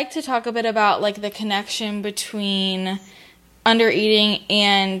would like to talk a bit about like the connection between undereating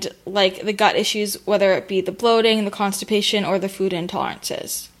and like the gut issues, whether it be the bloating, the constipation, or the food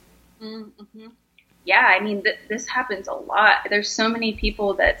intolerances. Mm-hmm. Yeah, I mean, this happens a lot. There's so many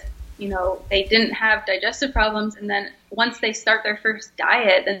people that, they didn't have digestive problems, and then once they start their first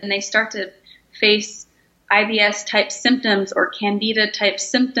diet, then they start to face IBS type symptoms or candida type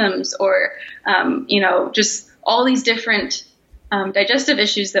symptoms, or just all these different digestive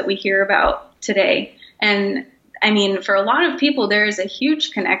issues that we hear about today. And I mean, for a lot of people, there is a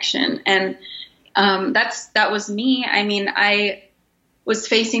huge connection, and that was me. I mean, I was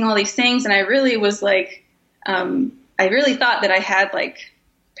facing all these things, and I really was like, I really thought that I had like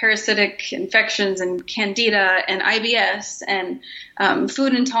parasitic infections and candida and IBS and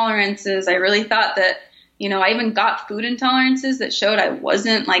food intolerances. I really thought that, I even got food intolerances that showed I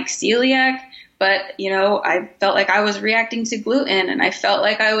wasn't like celiac, but, I felt like I was reacting to gluten, and I felt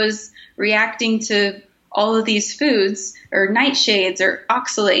like I was reacting to all of these foods or nightshades or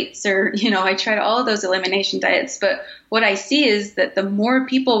oxalates or, I tried all of those elimination diets. But what I see is that the more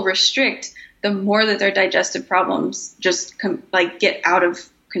people restrict, the more that their digestive problems just get out of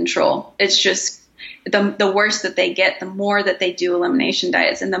control. It's just the worse that they get, the more that they do elimination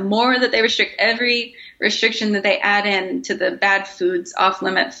diets, and the more that they restrict. Every restriction that they add in to the bad foods, off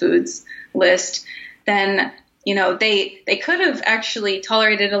limit foods list, then they could have actually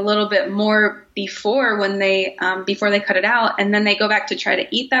tolerated a little bit more before when they cut it out, and then they go back to try to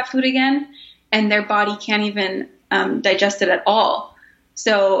eat that food again, and their body can't even digest it at all.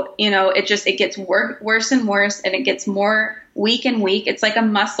 So it gets worse and worse, and it gets more weak and weak. It's like a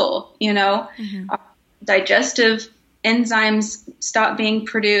muscle, Mm-hmm. Digestive enzymes stop being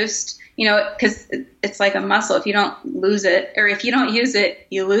produced, because it's like a muscle. If you don't lose it, or if you don't use it,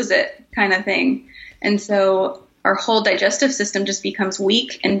 you lose it, kind of thing. And so our whole digestive system just becomes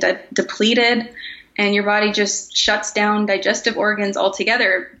weak and depleted, and your body just shuts down digestive organs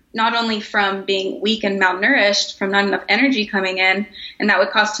altogether, not only from being weak and malnourished, from not enough energy coming in, and that would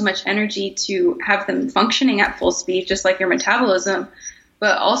cost too much energy to have them functioning at full speed, just like your metabolism,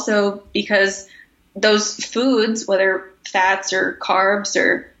 but also because those foods, whether fats or carbs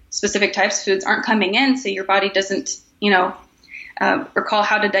or specific types of foods, aren't coming in, so your body doesn't, recall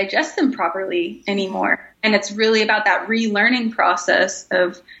how to digest them properly anymore. And it's really about that relearning process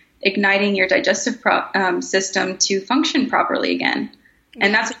of igniting your digestive system to function properly again.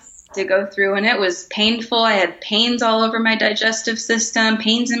 And that's what I had to go through. And it was painful. I had pains all over my digestive system,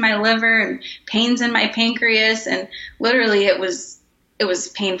 pains in my liver and pains in my pancreas. And literally it was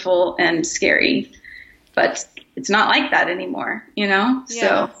painful and scary, but it's not like that anymore,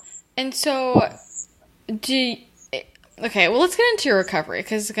 Yeah. Okay, well, let's get into your recovery,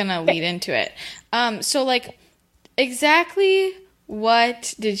 because it's going to lead into it. So, like, exactly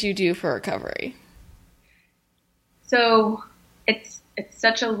what did you do for recovery? So, it's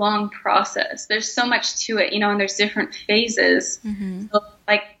such a long process. There's so much to it, and there's different phases. Mm-hmm. So,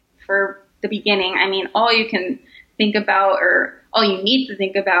 like, for the beginning, I mean, all you can think about, or all you need to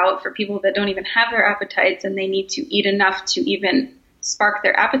think about for people that don't even have their appetites and they need to eat enough to even spark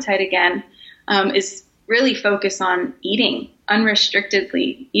their appetite again, is really focus on eating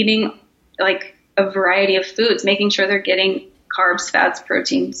unrestrictedly, eating like a variety of foods, making sure they're getting carbs, fats,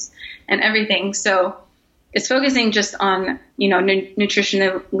 proteins, and everything. So it's focusing just on,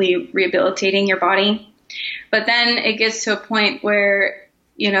 nutritionally rehabilitating your body. But then it gets to a point where,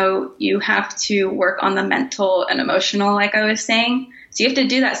 you have to work on the mental and emotional, like I was saying. So you have to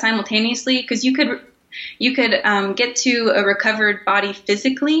do that simultaneously, because you could get to a recovered body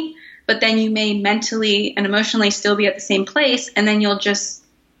physically, but then you may mentally and emotionally still be at the same place, and then you'll just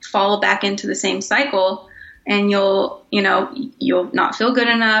fall back into the same cycle, and you'll not feel good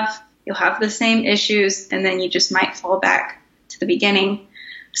enough, you'll have the same issues, and then you just might fall back to the beginning.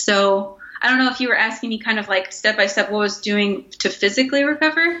 So I don't know if you were asking me kind of like step by step what I was doing to physically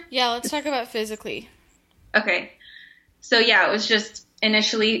recover. Yeah, let's talk about physically. Okay. So yeah, it was just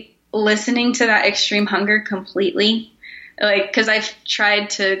initially listening to that extreme hunger completely. Like, because I've tried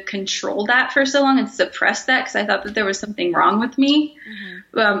to control that for so long and suppress that, because I thought that there was something wrong with me,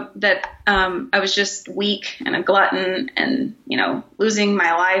 that I was just weak and a glutton and, losing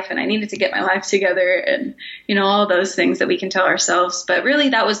my life, and I needed to get my life together, and, all those things that we can tell ourselves. But really,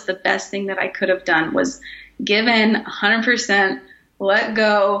 that was the best thing that I could have done, was give in 100%, let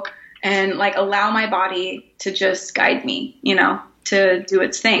go, and like allow my body to just guide me, to do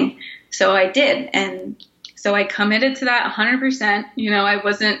its thing. So I did. And So I committed to that 100%. I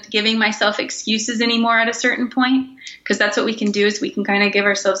wasn't giving myself excuses anymore at a certain point, because that's what we can do, is we can kind of give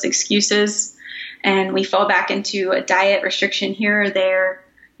ourselves excuses and we fall back into a diet restriction here or there,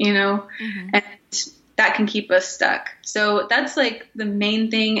 and that can keep us stuck. So that's like the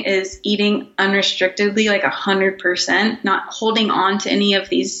main thing, is eating unrestrictedly, like 100%, not holding on to any of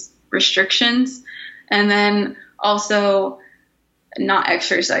these restrictions. And then also not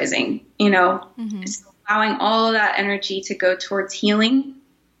exercising, so allowing all of that energy to go towards healing,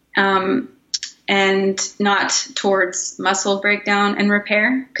 and not towards muscle breakdown and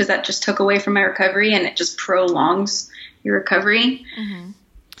repair, because that just took away from my recovery and it just prolongs your recovery.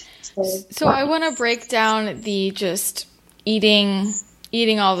 So I want to break down the just eating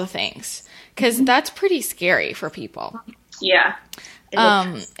all the things, because that's pretty scary for people. Yeah.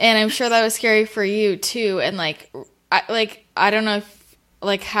 And I'm sure that was scary for you too. And I don't know if,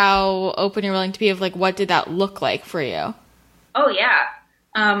 like, how open you're willing to be of, like, what did that look like for you? Oh yeah.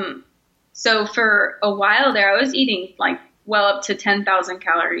 So for a while there, I was eating like well up to 10,000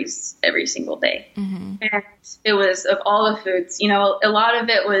 calories every single day. And it was of all the foods, a lot of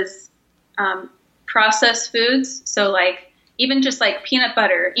it was processed foods. So like even just like peanut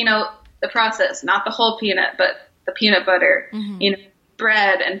butter, the process, not the whole peanut, but the peanut butter,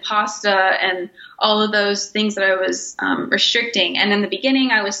 bread and pasta and all of those things that I was restricting. And in the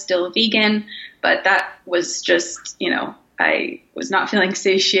beginning, I was still vegan, but that was just, I was not feeling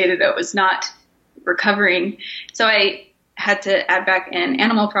satiated. I was not recovering. So I had to add back in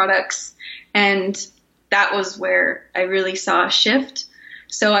animal products. And that was where I really saw a shift.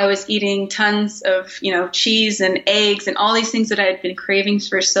 So I was eating tons of, cheese and eggs and all these things that I had been craving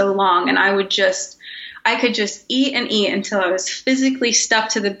for so long. And I could just eat and eat until I was physically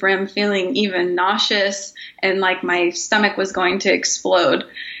stuffed to the brim, feeling even nauseous and like my stomach was going to explode.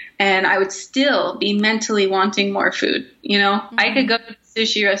 And I would still be mentally wanting more food. I could go to a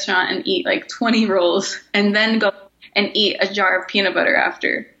sushi restaurant and eat like 20 rolls and then go and eat a jar of peanut butter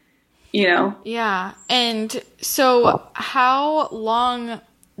after, Yeah. And so how long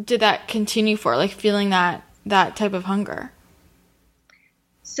did that continue for, like feeling that type of hunger?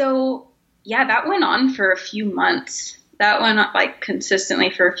 So yeah, that went on for a few months. That went up like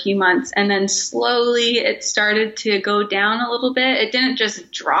consistently for a few months. And then slowly it started to go down a little bit. It didn't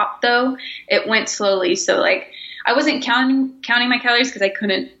just drop though. It went slowly. So like I wasn't counting my calories because I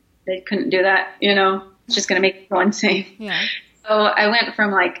couldn't do that, It's just going to make me go insane. Yeah. So I went from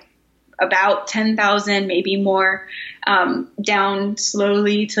like about 10,000, maybe more, down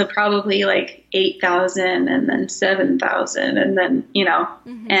slowly to probably like 8,000 and then 7,000. And then,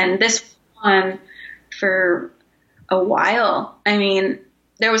 and this on for a while. I mean,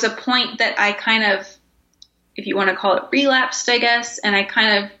 there was a point that I kind of, if you want to call it, relapsed, I guess. And I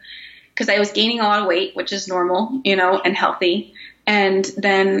kind of, because I was gaining a lot of weight, which is normal, and healthy. And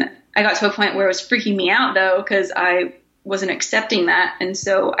then I got to a point where it was freaking me out though, because I wasn't accepting that. And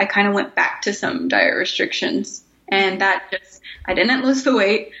so I kind of went back to some diet restrictions, and I didn't lose the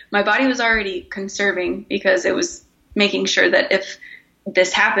weight. My body was already conserving because it was making sure that if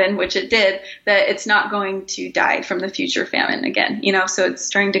this happened, which it did, that it's not going to die from the future famine again, so it's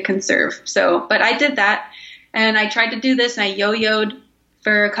trying to conserve. So, but I did that, and I tried to do this, and I yo-yoed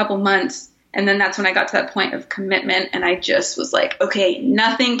for a couple months. And then that's when I got to that point of commitment, and I just was like, okay,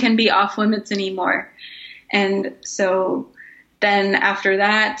 nothing can be off limits anymore. And so then after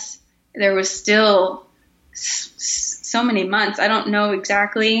that, there was still so many months. I don't know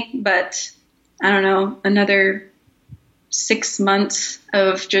exactly, but I don't know, another 6 months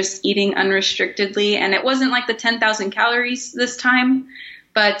of just eating unrestrictedly. And it wasn't like the 10,000 calories this time,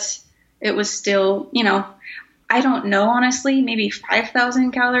 but it was still, I don't know, honestly, maybe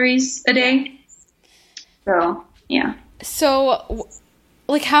 5,000 calories a day. So, yeah. So,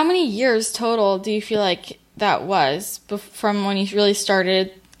 like, how many years total do you feel like that was from when you really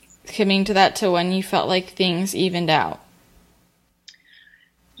started committing to that to when you felt like things evened out?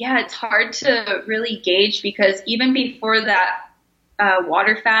 Yeah, it's hard to really gauge, because even before that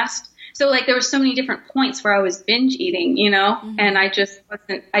water fast, so like there were so many different points where I was binge eating, and I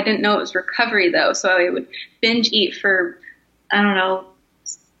didn't know it was recovery though. So I would binge eat for, I don't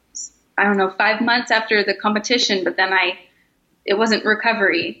know, 5 months after the competition, but then it wasn't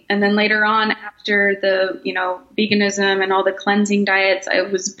recovery. And then later on, after the, veganism and all the cleansing diets, I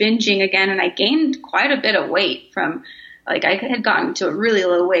was binging again, and I gained quite a bit of weight from, like, I had gotten to a really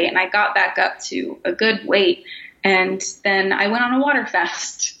low weight, and I got back up to a good weight. And then I went on a water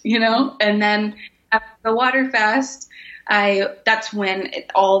fast, and then after the water fast, that's when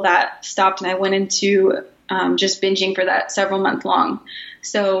all that stopped, and I went into just binging for that several month long.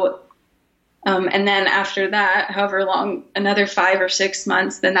 So And then after that, however long, another 5 or 6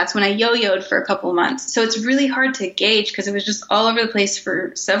 months, then that's when I yo-yoed for a couple of months. So it's really hard to gauge because it was just all over the place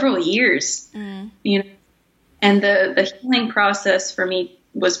for several years, you know. And the healing process for me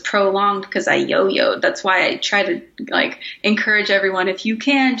was prolonged because I yo-yoed. That's why I try to like encourage everyone, if you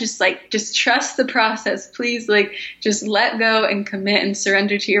can, just trust the process, please. Like, just let go and commit and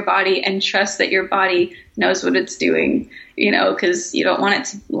surrender to your body and trust that your body knows what it's doing, you know, because you don't want it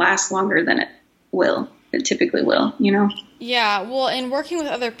to last longer than it will. It typically will, you know? Yeah. Well, in working with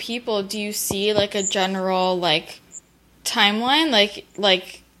other people, do you see like a general like timeline,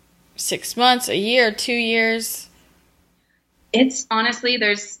 like 6 months, a year, 2 years? It's honestly,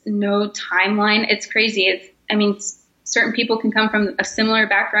 there's no timeline. It's crazy. Certain people can come from a similar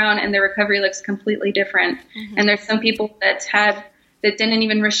background and their recovery looks completely different. Mm-hmm. And there's some people that didn't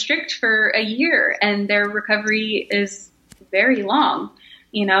even restrict for a year and their recovery is very long,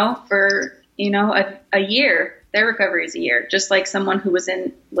 you know, for, you know, a year. Their recovery is a year, just like someone who was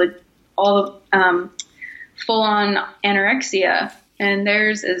in all of full on anorexia, and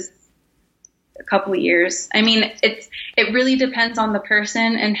theirs is a couple of years. I mean, it really depends on the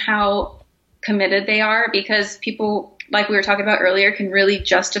person and how committed they are, because people, like we were talking about earlier, can really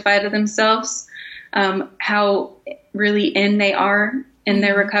justify to themselves how really in they are in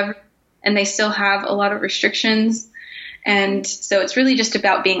their recovery, and they still have a lot of restrictions. And so it's really just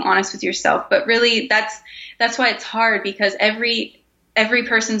about being honest with yourself. But really, that's why it's hard, because every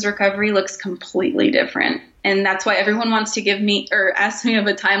person's recovery looks completely different. And that's why everyone wants to give me or ask me of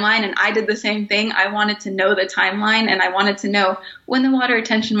a timeline. And I did the same thing. I wanted to know the timeline, and I wanted to know when the water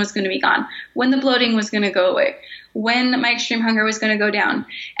retention was going to be gone, when the bloating was going to go away, when my extreme hunger was going to go down.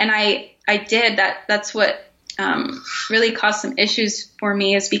 And I did that. That's what really caused some issues for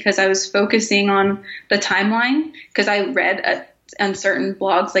me, is because I was focusing on the timeline, because I read on certain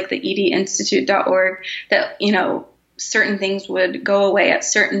blogs like the edinstitute.org that, you know, certain things would go away at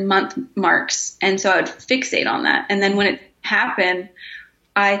certain month marks. And so I would fixate on that. And then when it happened,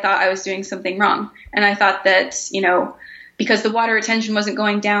 I thought I was doing something wrong. And I thought that, you know, because the water retention wasn't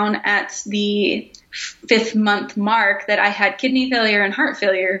going down at the 5th month mark, that I had kidney failure and heart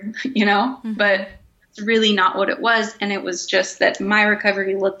failure, you know, but it's really not what it was. And it was just that my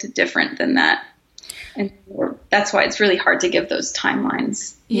recovery looked different than that. And that's why it's really hard to give those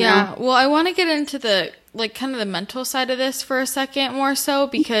timelines. Yeah. Well, I want to get into the, like, kind of the mental side of this for a second more so,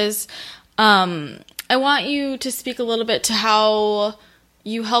 because I want you to speak a little bit to how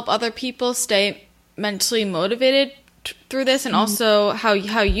you help other people stay mentally motivated through this, and also how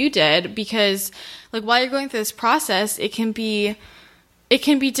you did, because like while you're going through this process, it can be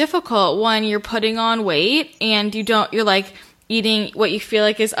difficult when you're putting on weight and you're like eating what you feel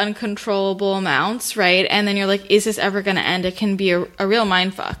like is uncontrollable amounts, right? And then you're like, is this ever going to end? It can be a real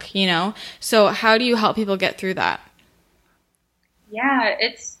mind fuck, you know? So how do you help people get through that? Yeah,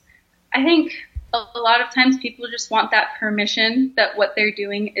 I think a lot of times people just want that permission that what they're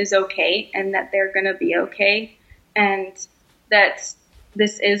doing is okay and that they're going to be okay, and that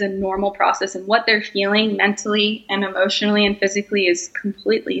this is a normal process, and what they're feeling mentally and emotionally and physically is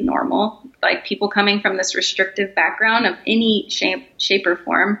completely normal. Like people coming from this restrictive background of any shape or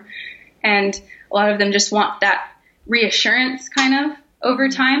form. And a lot of them just want that reassurance kind of over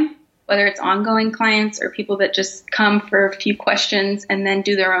time, whether it's ongoing clients or people that just come for a few questions and then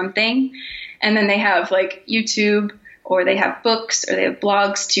do their own thing. And then they have like YouTube, or they have books, or they have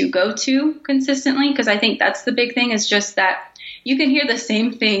blogs to go to consistently. Because I think that's the big thing, is just that you can hear the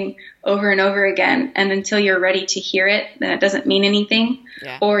same thing over and over again, and until you're ready to hear it, then it doesn't mean anything.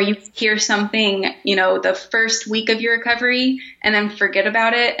 Yeah. Or you hear something, you know, the first week of your recovery and then forget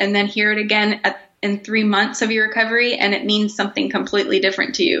about it, and then hear it again in 3 months of your recovery, and it means something completely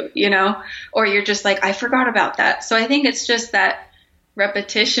different to you, you know? Or you're just like, I forgot about that. So I think it's just that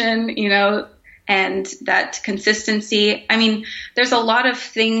repetition, you know, and that consistency. I mean, there's a lot of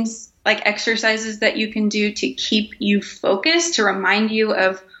things like exercises that you can do to keep you focused, to remind you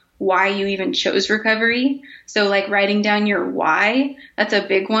of why you even chose recovery. So like writing down your why, that's a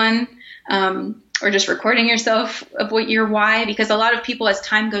big one. Or just recording yourself of what your why, because a lot of people, as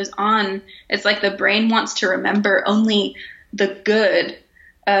time goes on, it's like the brain wants to remember only the good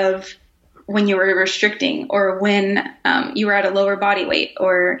of when you were restricting, or when you were at a lower body weight,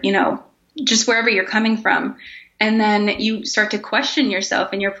 or, you know, just wherever you're coming from. And then you start to question yourself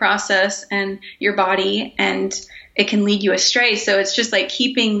and your process and your body, and it can lead you astray. So it's just like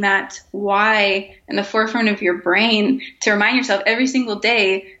keeping that why in the forefront of your brain, to remind yourself every single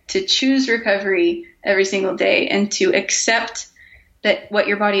day to choose recovery every single day, and to accept that what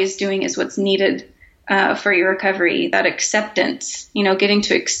your body is doing is what's needed for your recovery. That acceptance, you know, getting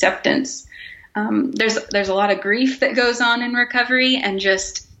to acceptance there's a lot of grief that goes on in recovery, and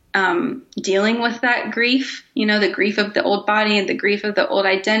just dealing with that grief, the grief of the old body and the grief of the old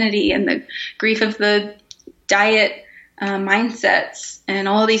identity and the grief of the diet mindsets and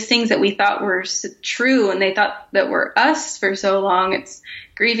all these things that we thought were true and they thought that were us for so long. It's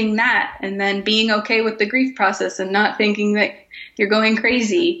grieving that and then being okay with the grief process and not thinking that you're going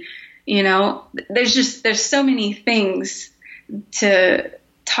crazy. There's so many things to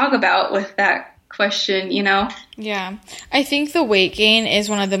talk about with that question, Yeah. I think the weight gain is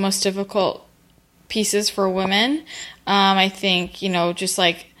one of the most difficult pieces for women. I think, just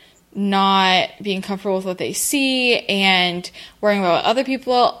like not being comfortable with what they see and worrying about what other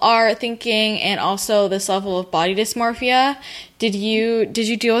people are thinking, and also this level of body dysmorphia. Did you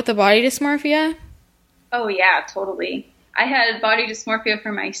deal with the body dysmorphia? Oh yeah, totally. I had body dysmorphia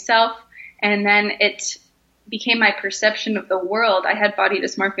for myself, and then it became my perception of the world. I had body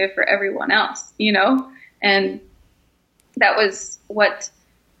dysmorphia for everyone else, and that was what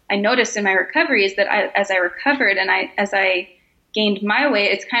I noticed in my recovery, is that as I recovered and as I gained my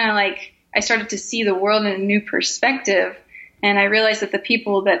weight, it's kind of like I started to see the world in a new perspective. And I realized that the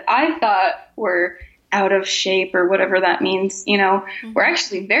people that I thought were out of shape or whatever that means, were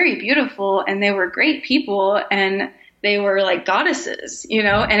actually very beautiful, and they were great people, and they were like goddesses,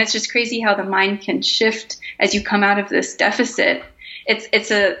 and it's just crazy how the mind can shift as you come out of this deficit.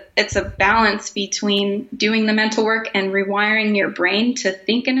 It's a balance between doing the mental work and rewiring your brain to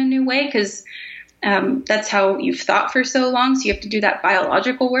think in a new way, because that's how you've thought for so long. So you have to do that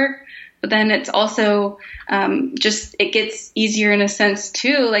biological work. But then it's also it gets easier in a sense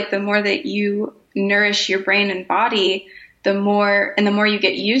too. Like the more that you nourish your brain and body, the more you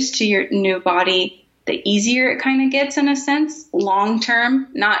get used to your new body, the easier it kind of gets in a sense, long term,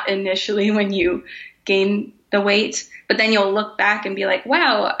 not initially when you gain the weight. But then you'll look back and be like,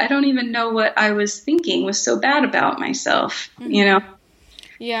 wow, I don't even know what I was thinking was so bad about myself,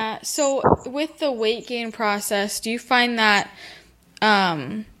 Yeah. So with the weight gain process, do you find that,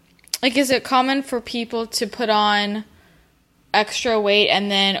 is it common for people to put on extra weight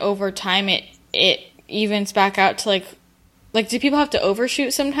and then over time it evens back out to like do people have to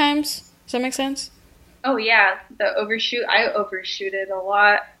overshoot sometimes? Does that make sense? Oh yeah. I overshoot it a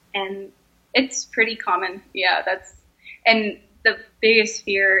lot, and it's pretty common. Yeah. And the biggest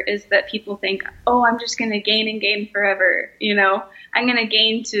fear is that people think, oh, I'm just going to gain and gain forever. I'm going to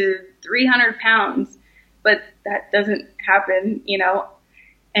gain to 300 pounds, but that doesn't happen,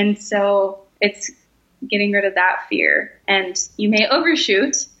 And so it's getting rid of that fear. And you may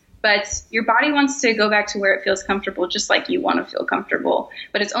overshoot, but your body wants to go back to where it feels comfortable, just like you want to feel comfortable.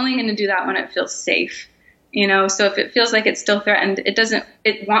 But it's only going to do that when it feels safe, So if it feels like it's still threatened,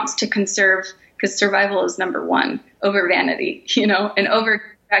 it wants to conserve, because survival is number one over vanity, and over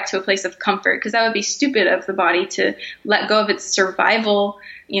back to a place of comfort, because that would be stupid of the body to let go of its survival,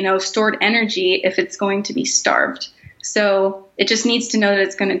 stored energy if it's going to be starved. So it just needs to know that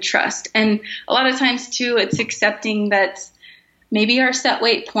it's going to trust. And a lot of times too, it's accepting that maybe our set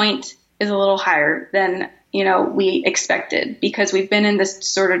weight point is a little higher than, we expected, because we've been in this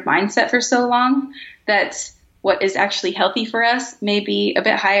distorted mindset for so long that what is actually healthy for us may be a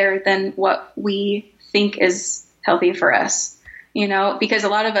bit higher than what we think is healthy for us, because a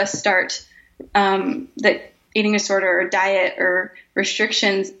lot of us start the eating disorder or diet or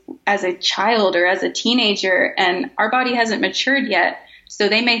restrictions as a child or as a teenager, and our body hasn't matured yet. So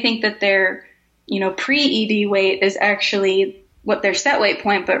they may think that their, pre-ED weight is actually what their set weight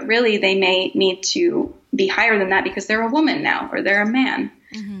point, but really they may need to be higher than that because they're a woman now or they're a man.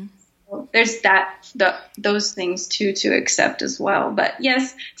 Mm-hmm. There's those things too to accept as well. But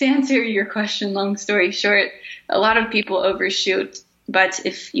yes, to answer your question, long story short, a lot of people overshoot, but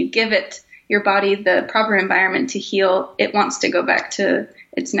if you give your body the proper environment to heal, it wants to go back to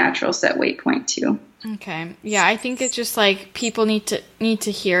its natural set weight point too. Okay. Yeah, I think it's just like people need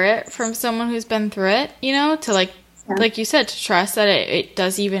to hear it from someone who's been through it, to like you said, to trust that it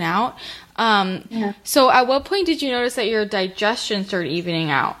does even out. So at what point did you notice that your digestion started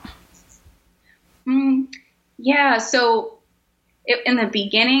evening out? Yeah, so in the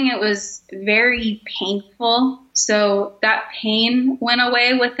beginning, it was very painful. So that pain went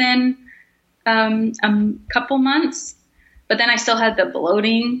away within a couple months. But then I still had the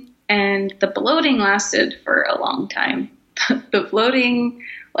bloating, and the bloating lasted for a long time. The bloating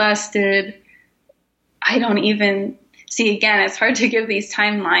lasted, I don't even see, again, it's hard to give these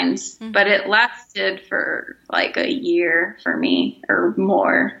timelines, but it lasted for like a year for me or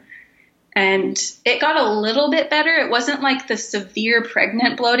more. And it got a little bit better. It wasn't like the severe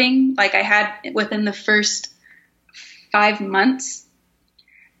pregnant bloating like I had within the first 5 months.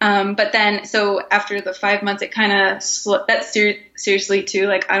 But then, so after the 5 months, it kind of that's seriously too.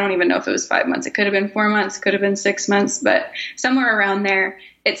 Like, I don't even know if it was 5 months. It could have been 4 months, could have been 6 months, but somewhere around there,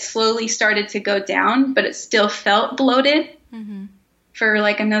 it slowly started to go down, but it still felt bloated for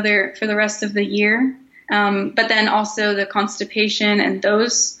for the rest of the year. But then also the constipation and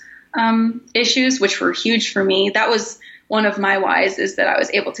those issues, which were huge for me. That was one of my whys, is that I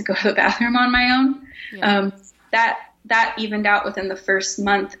was able to go to the bathroom on my own. Yeah. That evened out within the first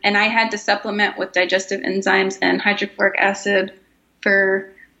month, and I had to supplement with digestive enzymes and hydrochloric acid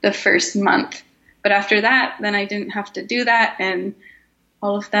for the first month. But after that, then I didn't have to do that, and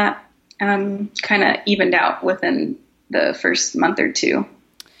all of that kind of evened out within the first month or two.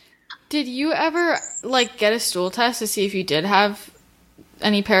 Did you ever get a stool test to see if you did have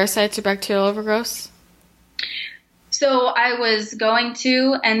any parasites or bacterial overgrowths? So I was going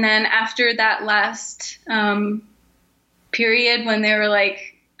to, and then after that last period when they were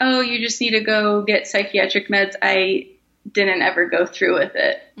like, oh, you just need to go get psychiatric meds, I didn't ever go through with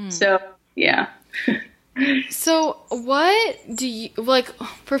it. So, yeah. So what do you,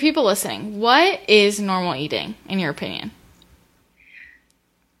 for people listening, what is normal eating, in your opinion?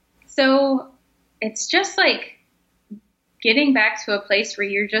 So it's just getting back to a place where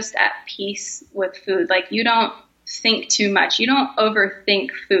you're just at peace with food. You don't think too much. You don't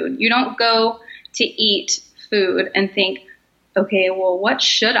overthink food. You don't go to eat food and think, okay, well, what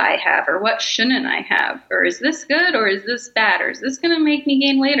should I have or what shouldn't I have? Or is this good or is this bad? Or is this going to make me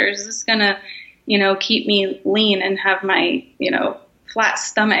gain weight or is this going to, keep me lean and have my, flat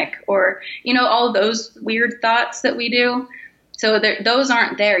stomach or, all those weird thoughts that we do. So those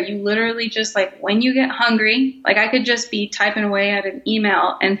aren't there. You literally just when you get hungry, I could just be typing away at an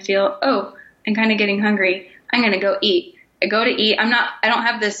email and feel, oh, I'm kind of getting hungry. I'm going to go eat. I go to eat. I don't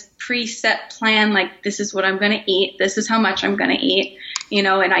have this preset plan. This is what I'm going to eat. This is how much I'm going to eat,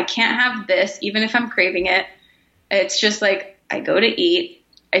 and I can't have this, even if I'm craving it. It's just I go to eat.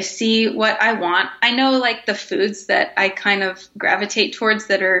 I see what I want. I know the foods that I kind of gravitate towards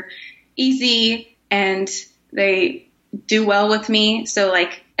that are easy and they do well with me. So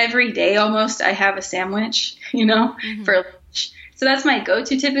every day almost I have a sandwich, for lunch. So that's my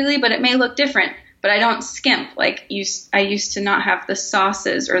go-to typically, but it may look different. But I don't skimp. I used to not have the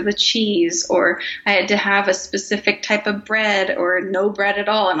sauces or the cheese, or I had to have a specific type of bread or no bread at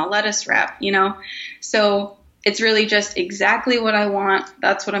all and a lettuce wrap, So it's really just exactly what I want.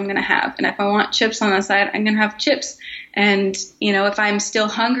 That's what I'm going to have. And if I want chips on the side, I'm going to have chips. And, if I'm still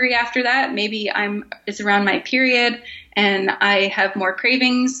hungry after that, maybe it's around my period and I have more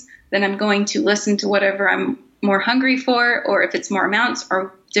cravings, then I'm going to listen to whatever I'm more hungry for, or if it's more amounts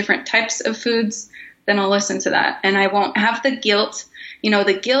or different types of foods, then I'll listen to that. And I won't have the guilt.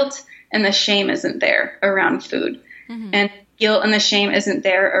 The guilt and the shame isn't there around food. And guilt and the shame isn't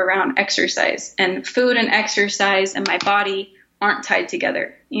there around exercise. And food and exercise and my body aren't tied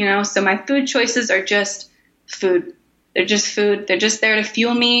together, So my food choices are just food. They're just food. They're just there to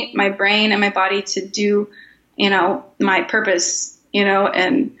fuel me, my brain and my body to do, my purpose,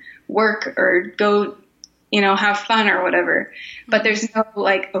 and work or go, have fun or whatever. But there's no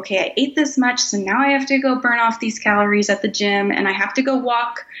okay, I ate this much, so now I have to go burn off these calories at the gym and I have to go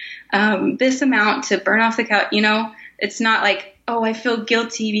walk this amount to burn off the it's not oh, I feel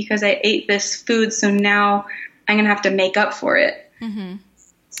guilty because I ate this food, so now I'm going to have to make up for it.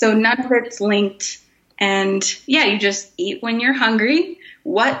 So none of it's linked. And yeah, you just eat when you're hungry,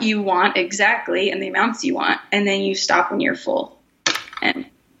 what you want exactly, and the amounts you want, and then you stop when you're full. And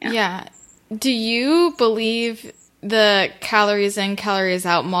yeah. Do you believe the calories in, calories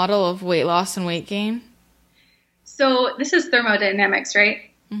out model of weight loss and weight gain? So this is thermodynamics,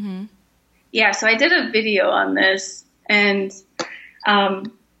 right? Yeah, so I did a video on this, and I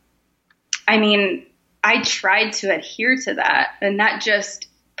tried to adhere to that, and that just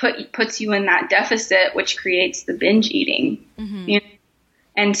puts you in that deficit, which creates the binge eating.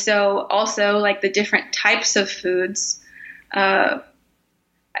 And so also the different types of foods, I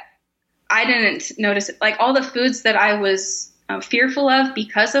didn't notice it. All the foods that I was fearful of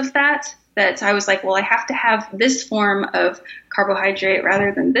because of that I was well, I have to have this form of carbohydrate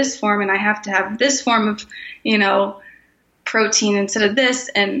rather than this form, and I have to have this form of, protein instead of this.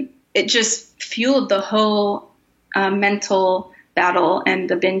 And it just fueled the whole mental battle and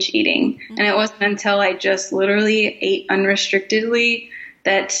the binge eating. And it wasn't until I just literally ate unrestrictedly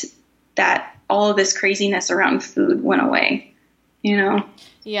that all of this craziness around food went away,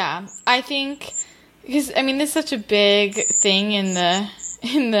 Yeah, I think because this is such a big thing in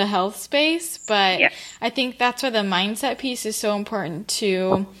the health space, but yeah. I think that's why the mindset piece is so important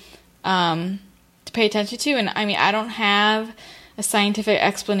to pay attention to. And I don't have a scientific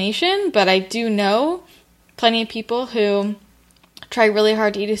explanation, but I do know plenty of people who try really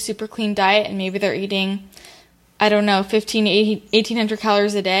hard to eat a super clean diet, and maybe they're eating, I don't know, 1,800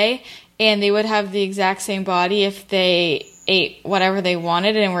 calories a day, and they would have the exact same body if they ate whatever they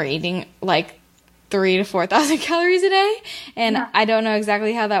wanted and were eating like 3,000 to 4,000 calories a day. And yeah. I don't know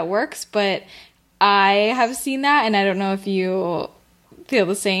exactly how that works, but I have seen that, and I don't know if you feel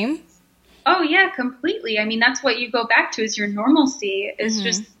the same. Oh, yeah, completely. I mean, that's what you go back to is your normalcy. Is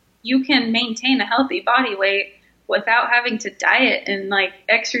just you can maintain a healthy body weight without having to diet and like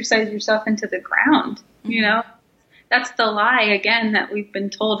exercise yourself into the ground. You know, that's the lie again that we've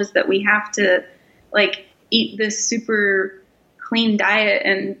been told, is that we have to like eat this super clean diet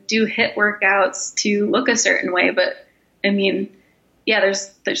and do HIIT workouts to look a certain way. But I mean, yeah,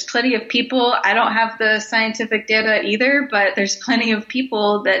 there's plenty of people. I don't have the scientific data either, but there's plenty of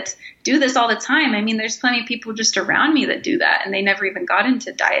people that do this all the time. I mean, there's plenty of people just around me that do that, and they never even got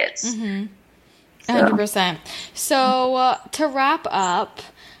into diets. 100%. So to wrap up,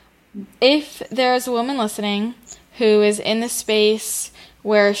 if there's a woman listening who is in the space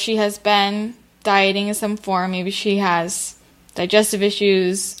where she has been dieting in some form, maybe she has digestive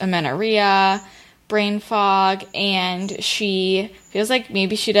issues, amenorrhea, brain fog, and she feels like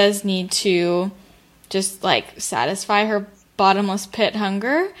maybe she does need to just like satisfy her bottomless pit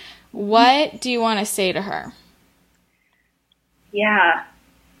hunger, what do you want to say to her? Yeah,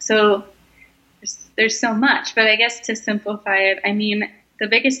 so there's so much, but I guess to simplify it, I mean, the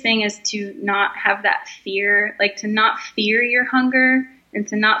biggest thing is to not have that fear, like to not fear your hunger and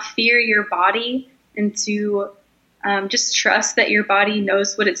to not fear your body, and to just trust that your body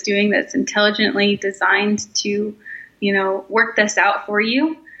knows what it's doing, that's intelligently designed to, you know, work this out for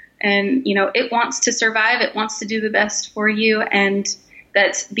you. And, you know, it wants to survive. It wants to do the best for you. And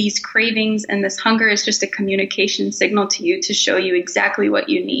that these cravings and this hunger is just a communication signal to you to show you exactly what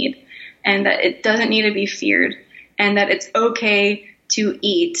you need, and that it doesn't need to be feared, and that it's okay to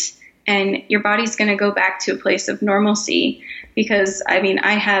eat, and your body's going to go back to a place of normalcy. Because I mean,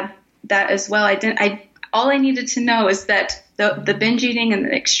 I had that as well. All I needed to know is that the binge eating and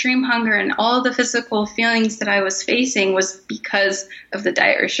the extreme hunger and all the physical feelings that I was facing was because of the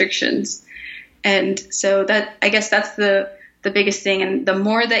diet restrictions. And so that, I guess that's the biggest thing. And the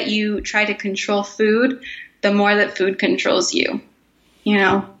more that you try to control food, the more that food controls you, you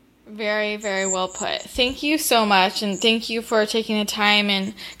know? Very, very well put. Thank you so much, and thank you for taking the time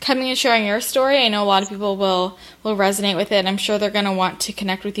and coming and sharing your story. I know a lot of people will resonate with it. I'm sure they're going to want to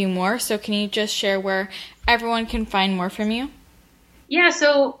connect with you more. So can you just share where everyone can find more from you? Yeah,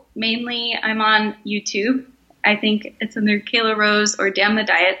 so mainly I'm on YouTube. I think it's under Kayla Rose or Damn the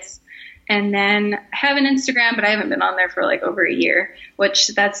Diets. And then I have an Instagram, but I haven't been on there for like over a year, which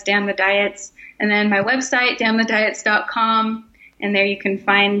that's Damn the Diets. And then my website, damnthediets.com. And there you can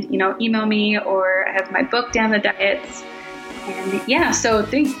find, you know, email me, or I have my book, Damn the Diets. And yeah, so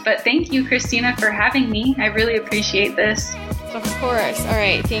thank you, Christina, for having me. I really appreciate this. Of course. All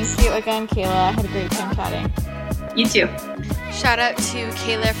right. Thank you again, Kayla. I had a great time chatting. You too. Shout out to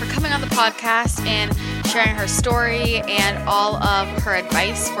Kayla for coming on the podcast and sharing her story and all of her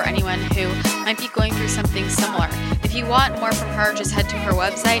advice for anyone who might be going through something similar. If you want more from her, just head to her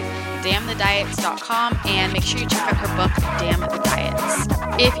website, damnthediets.com, and make sure you check out her book, Damn the Diets.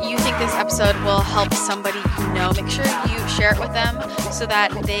 If you think this episode will help somebody you know, make sure you share it with them so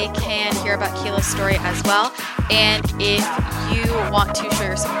that they can hear about Kayla's story as well. And if you want to show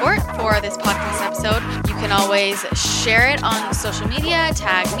your support for this podcast episode, you can always share it on social media,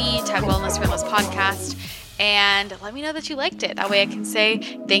 tag me, tag Wellness Fearless Podcast, and let me know that you liked it. That way I can say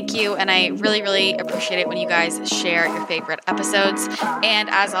thank you, and I really, really appreciate it when you guys share your favorite episodes. And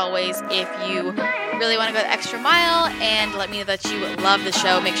as always, if you really want to go the extra mile and let me know that you love the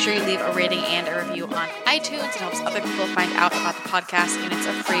show, make sure you leave a rating and a review on iTunes. It helps other people find out about the podcast, and it's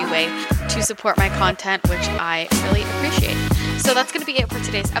a free way to support my content, which I really appreciate. So that's going to be it for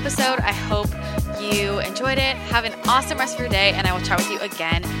today's episode. I hope you enjoyed it. Have an awesome rest of your day, and I will chat with you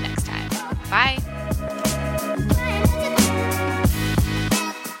again next time. Bye.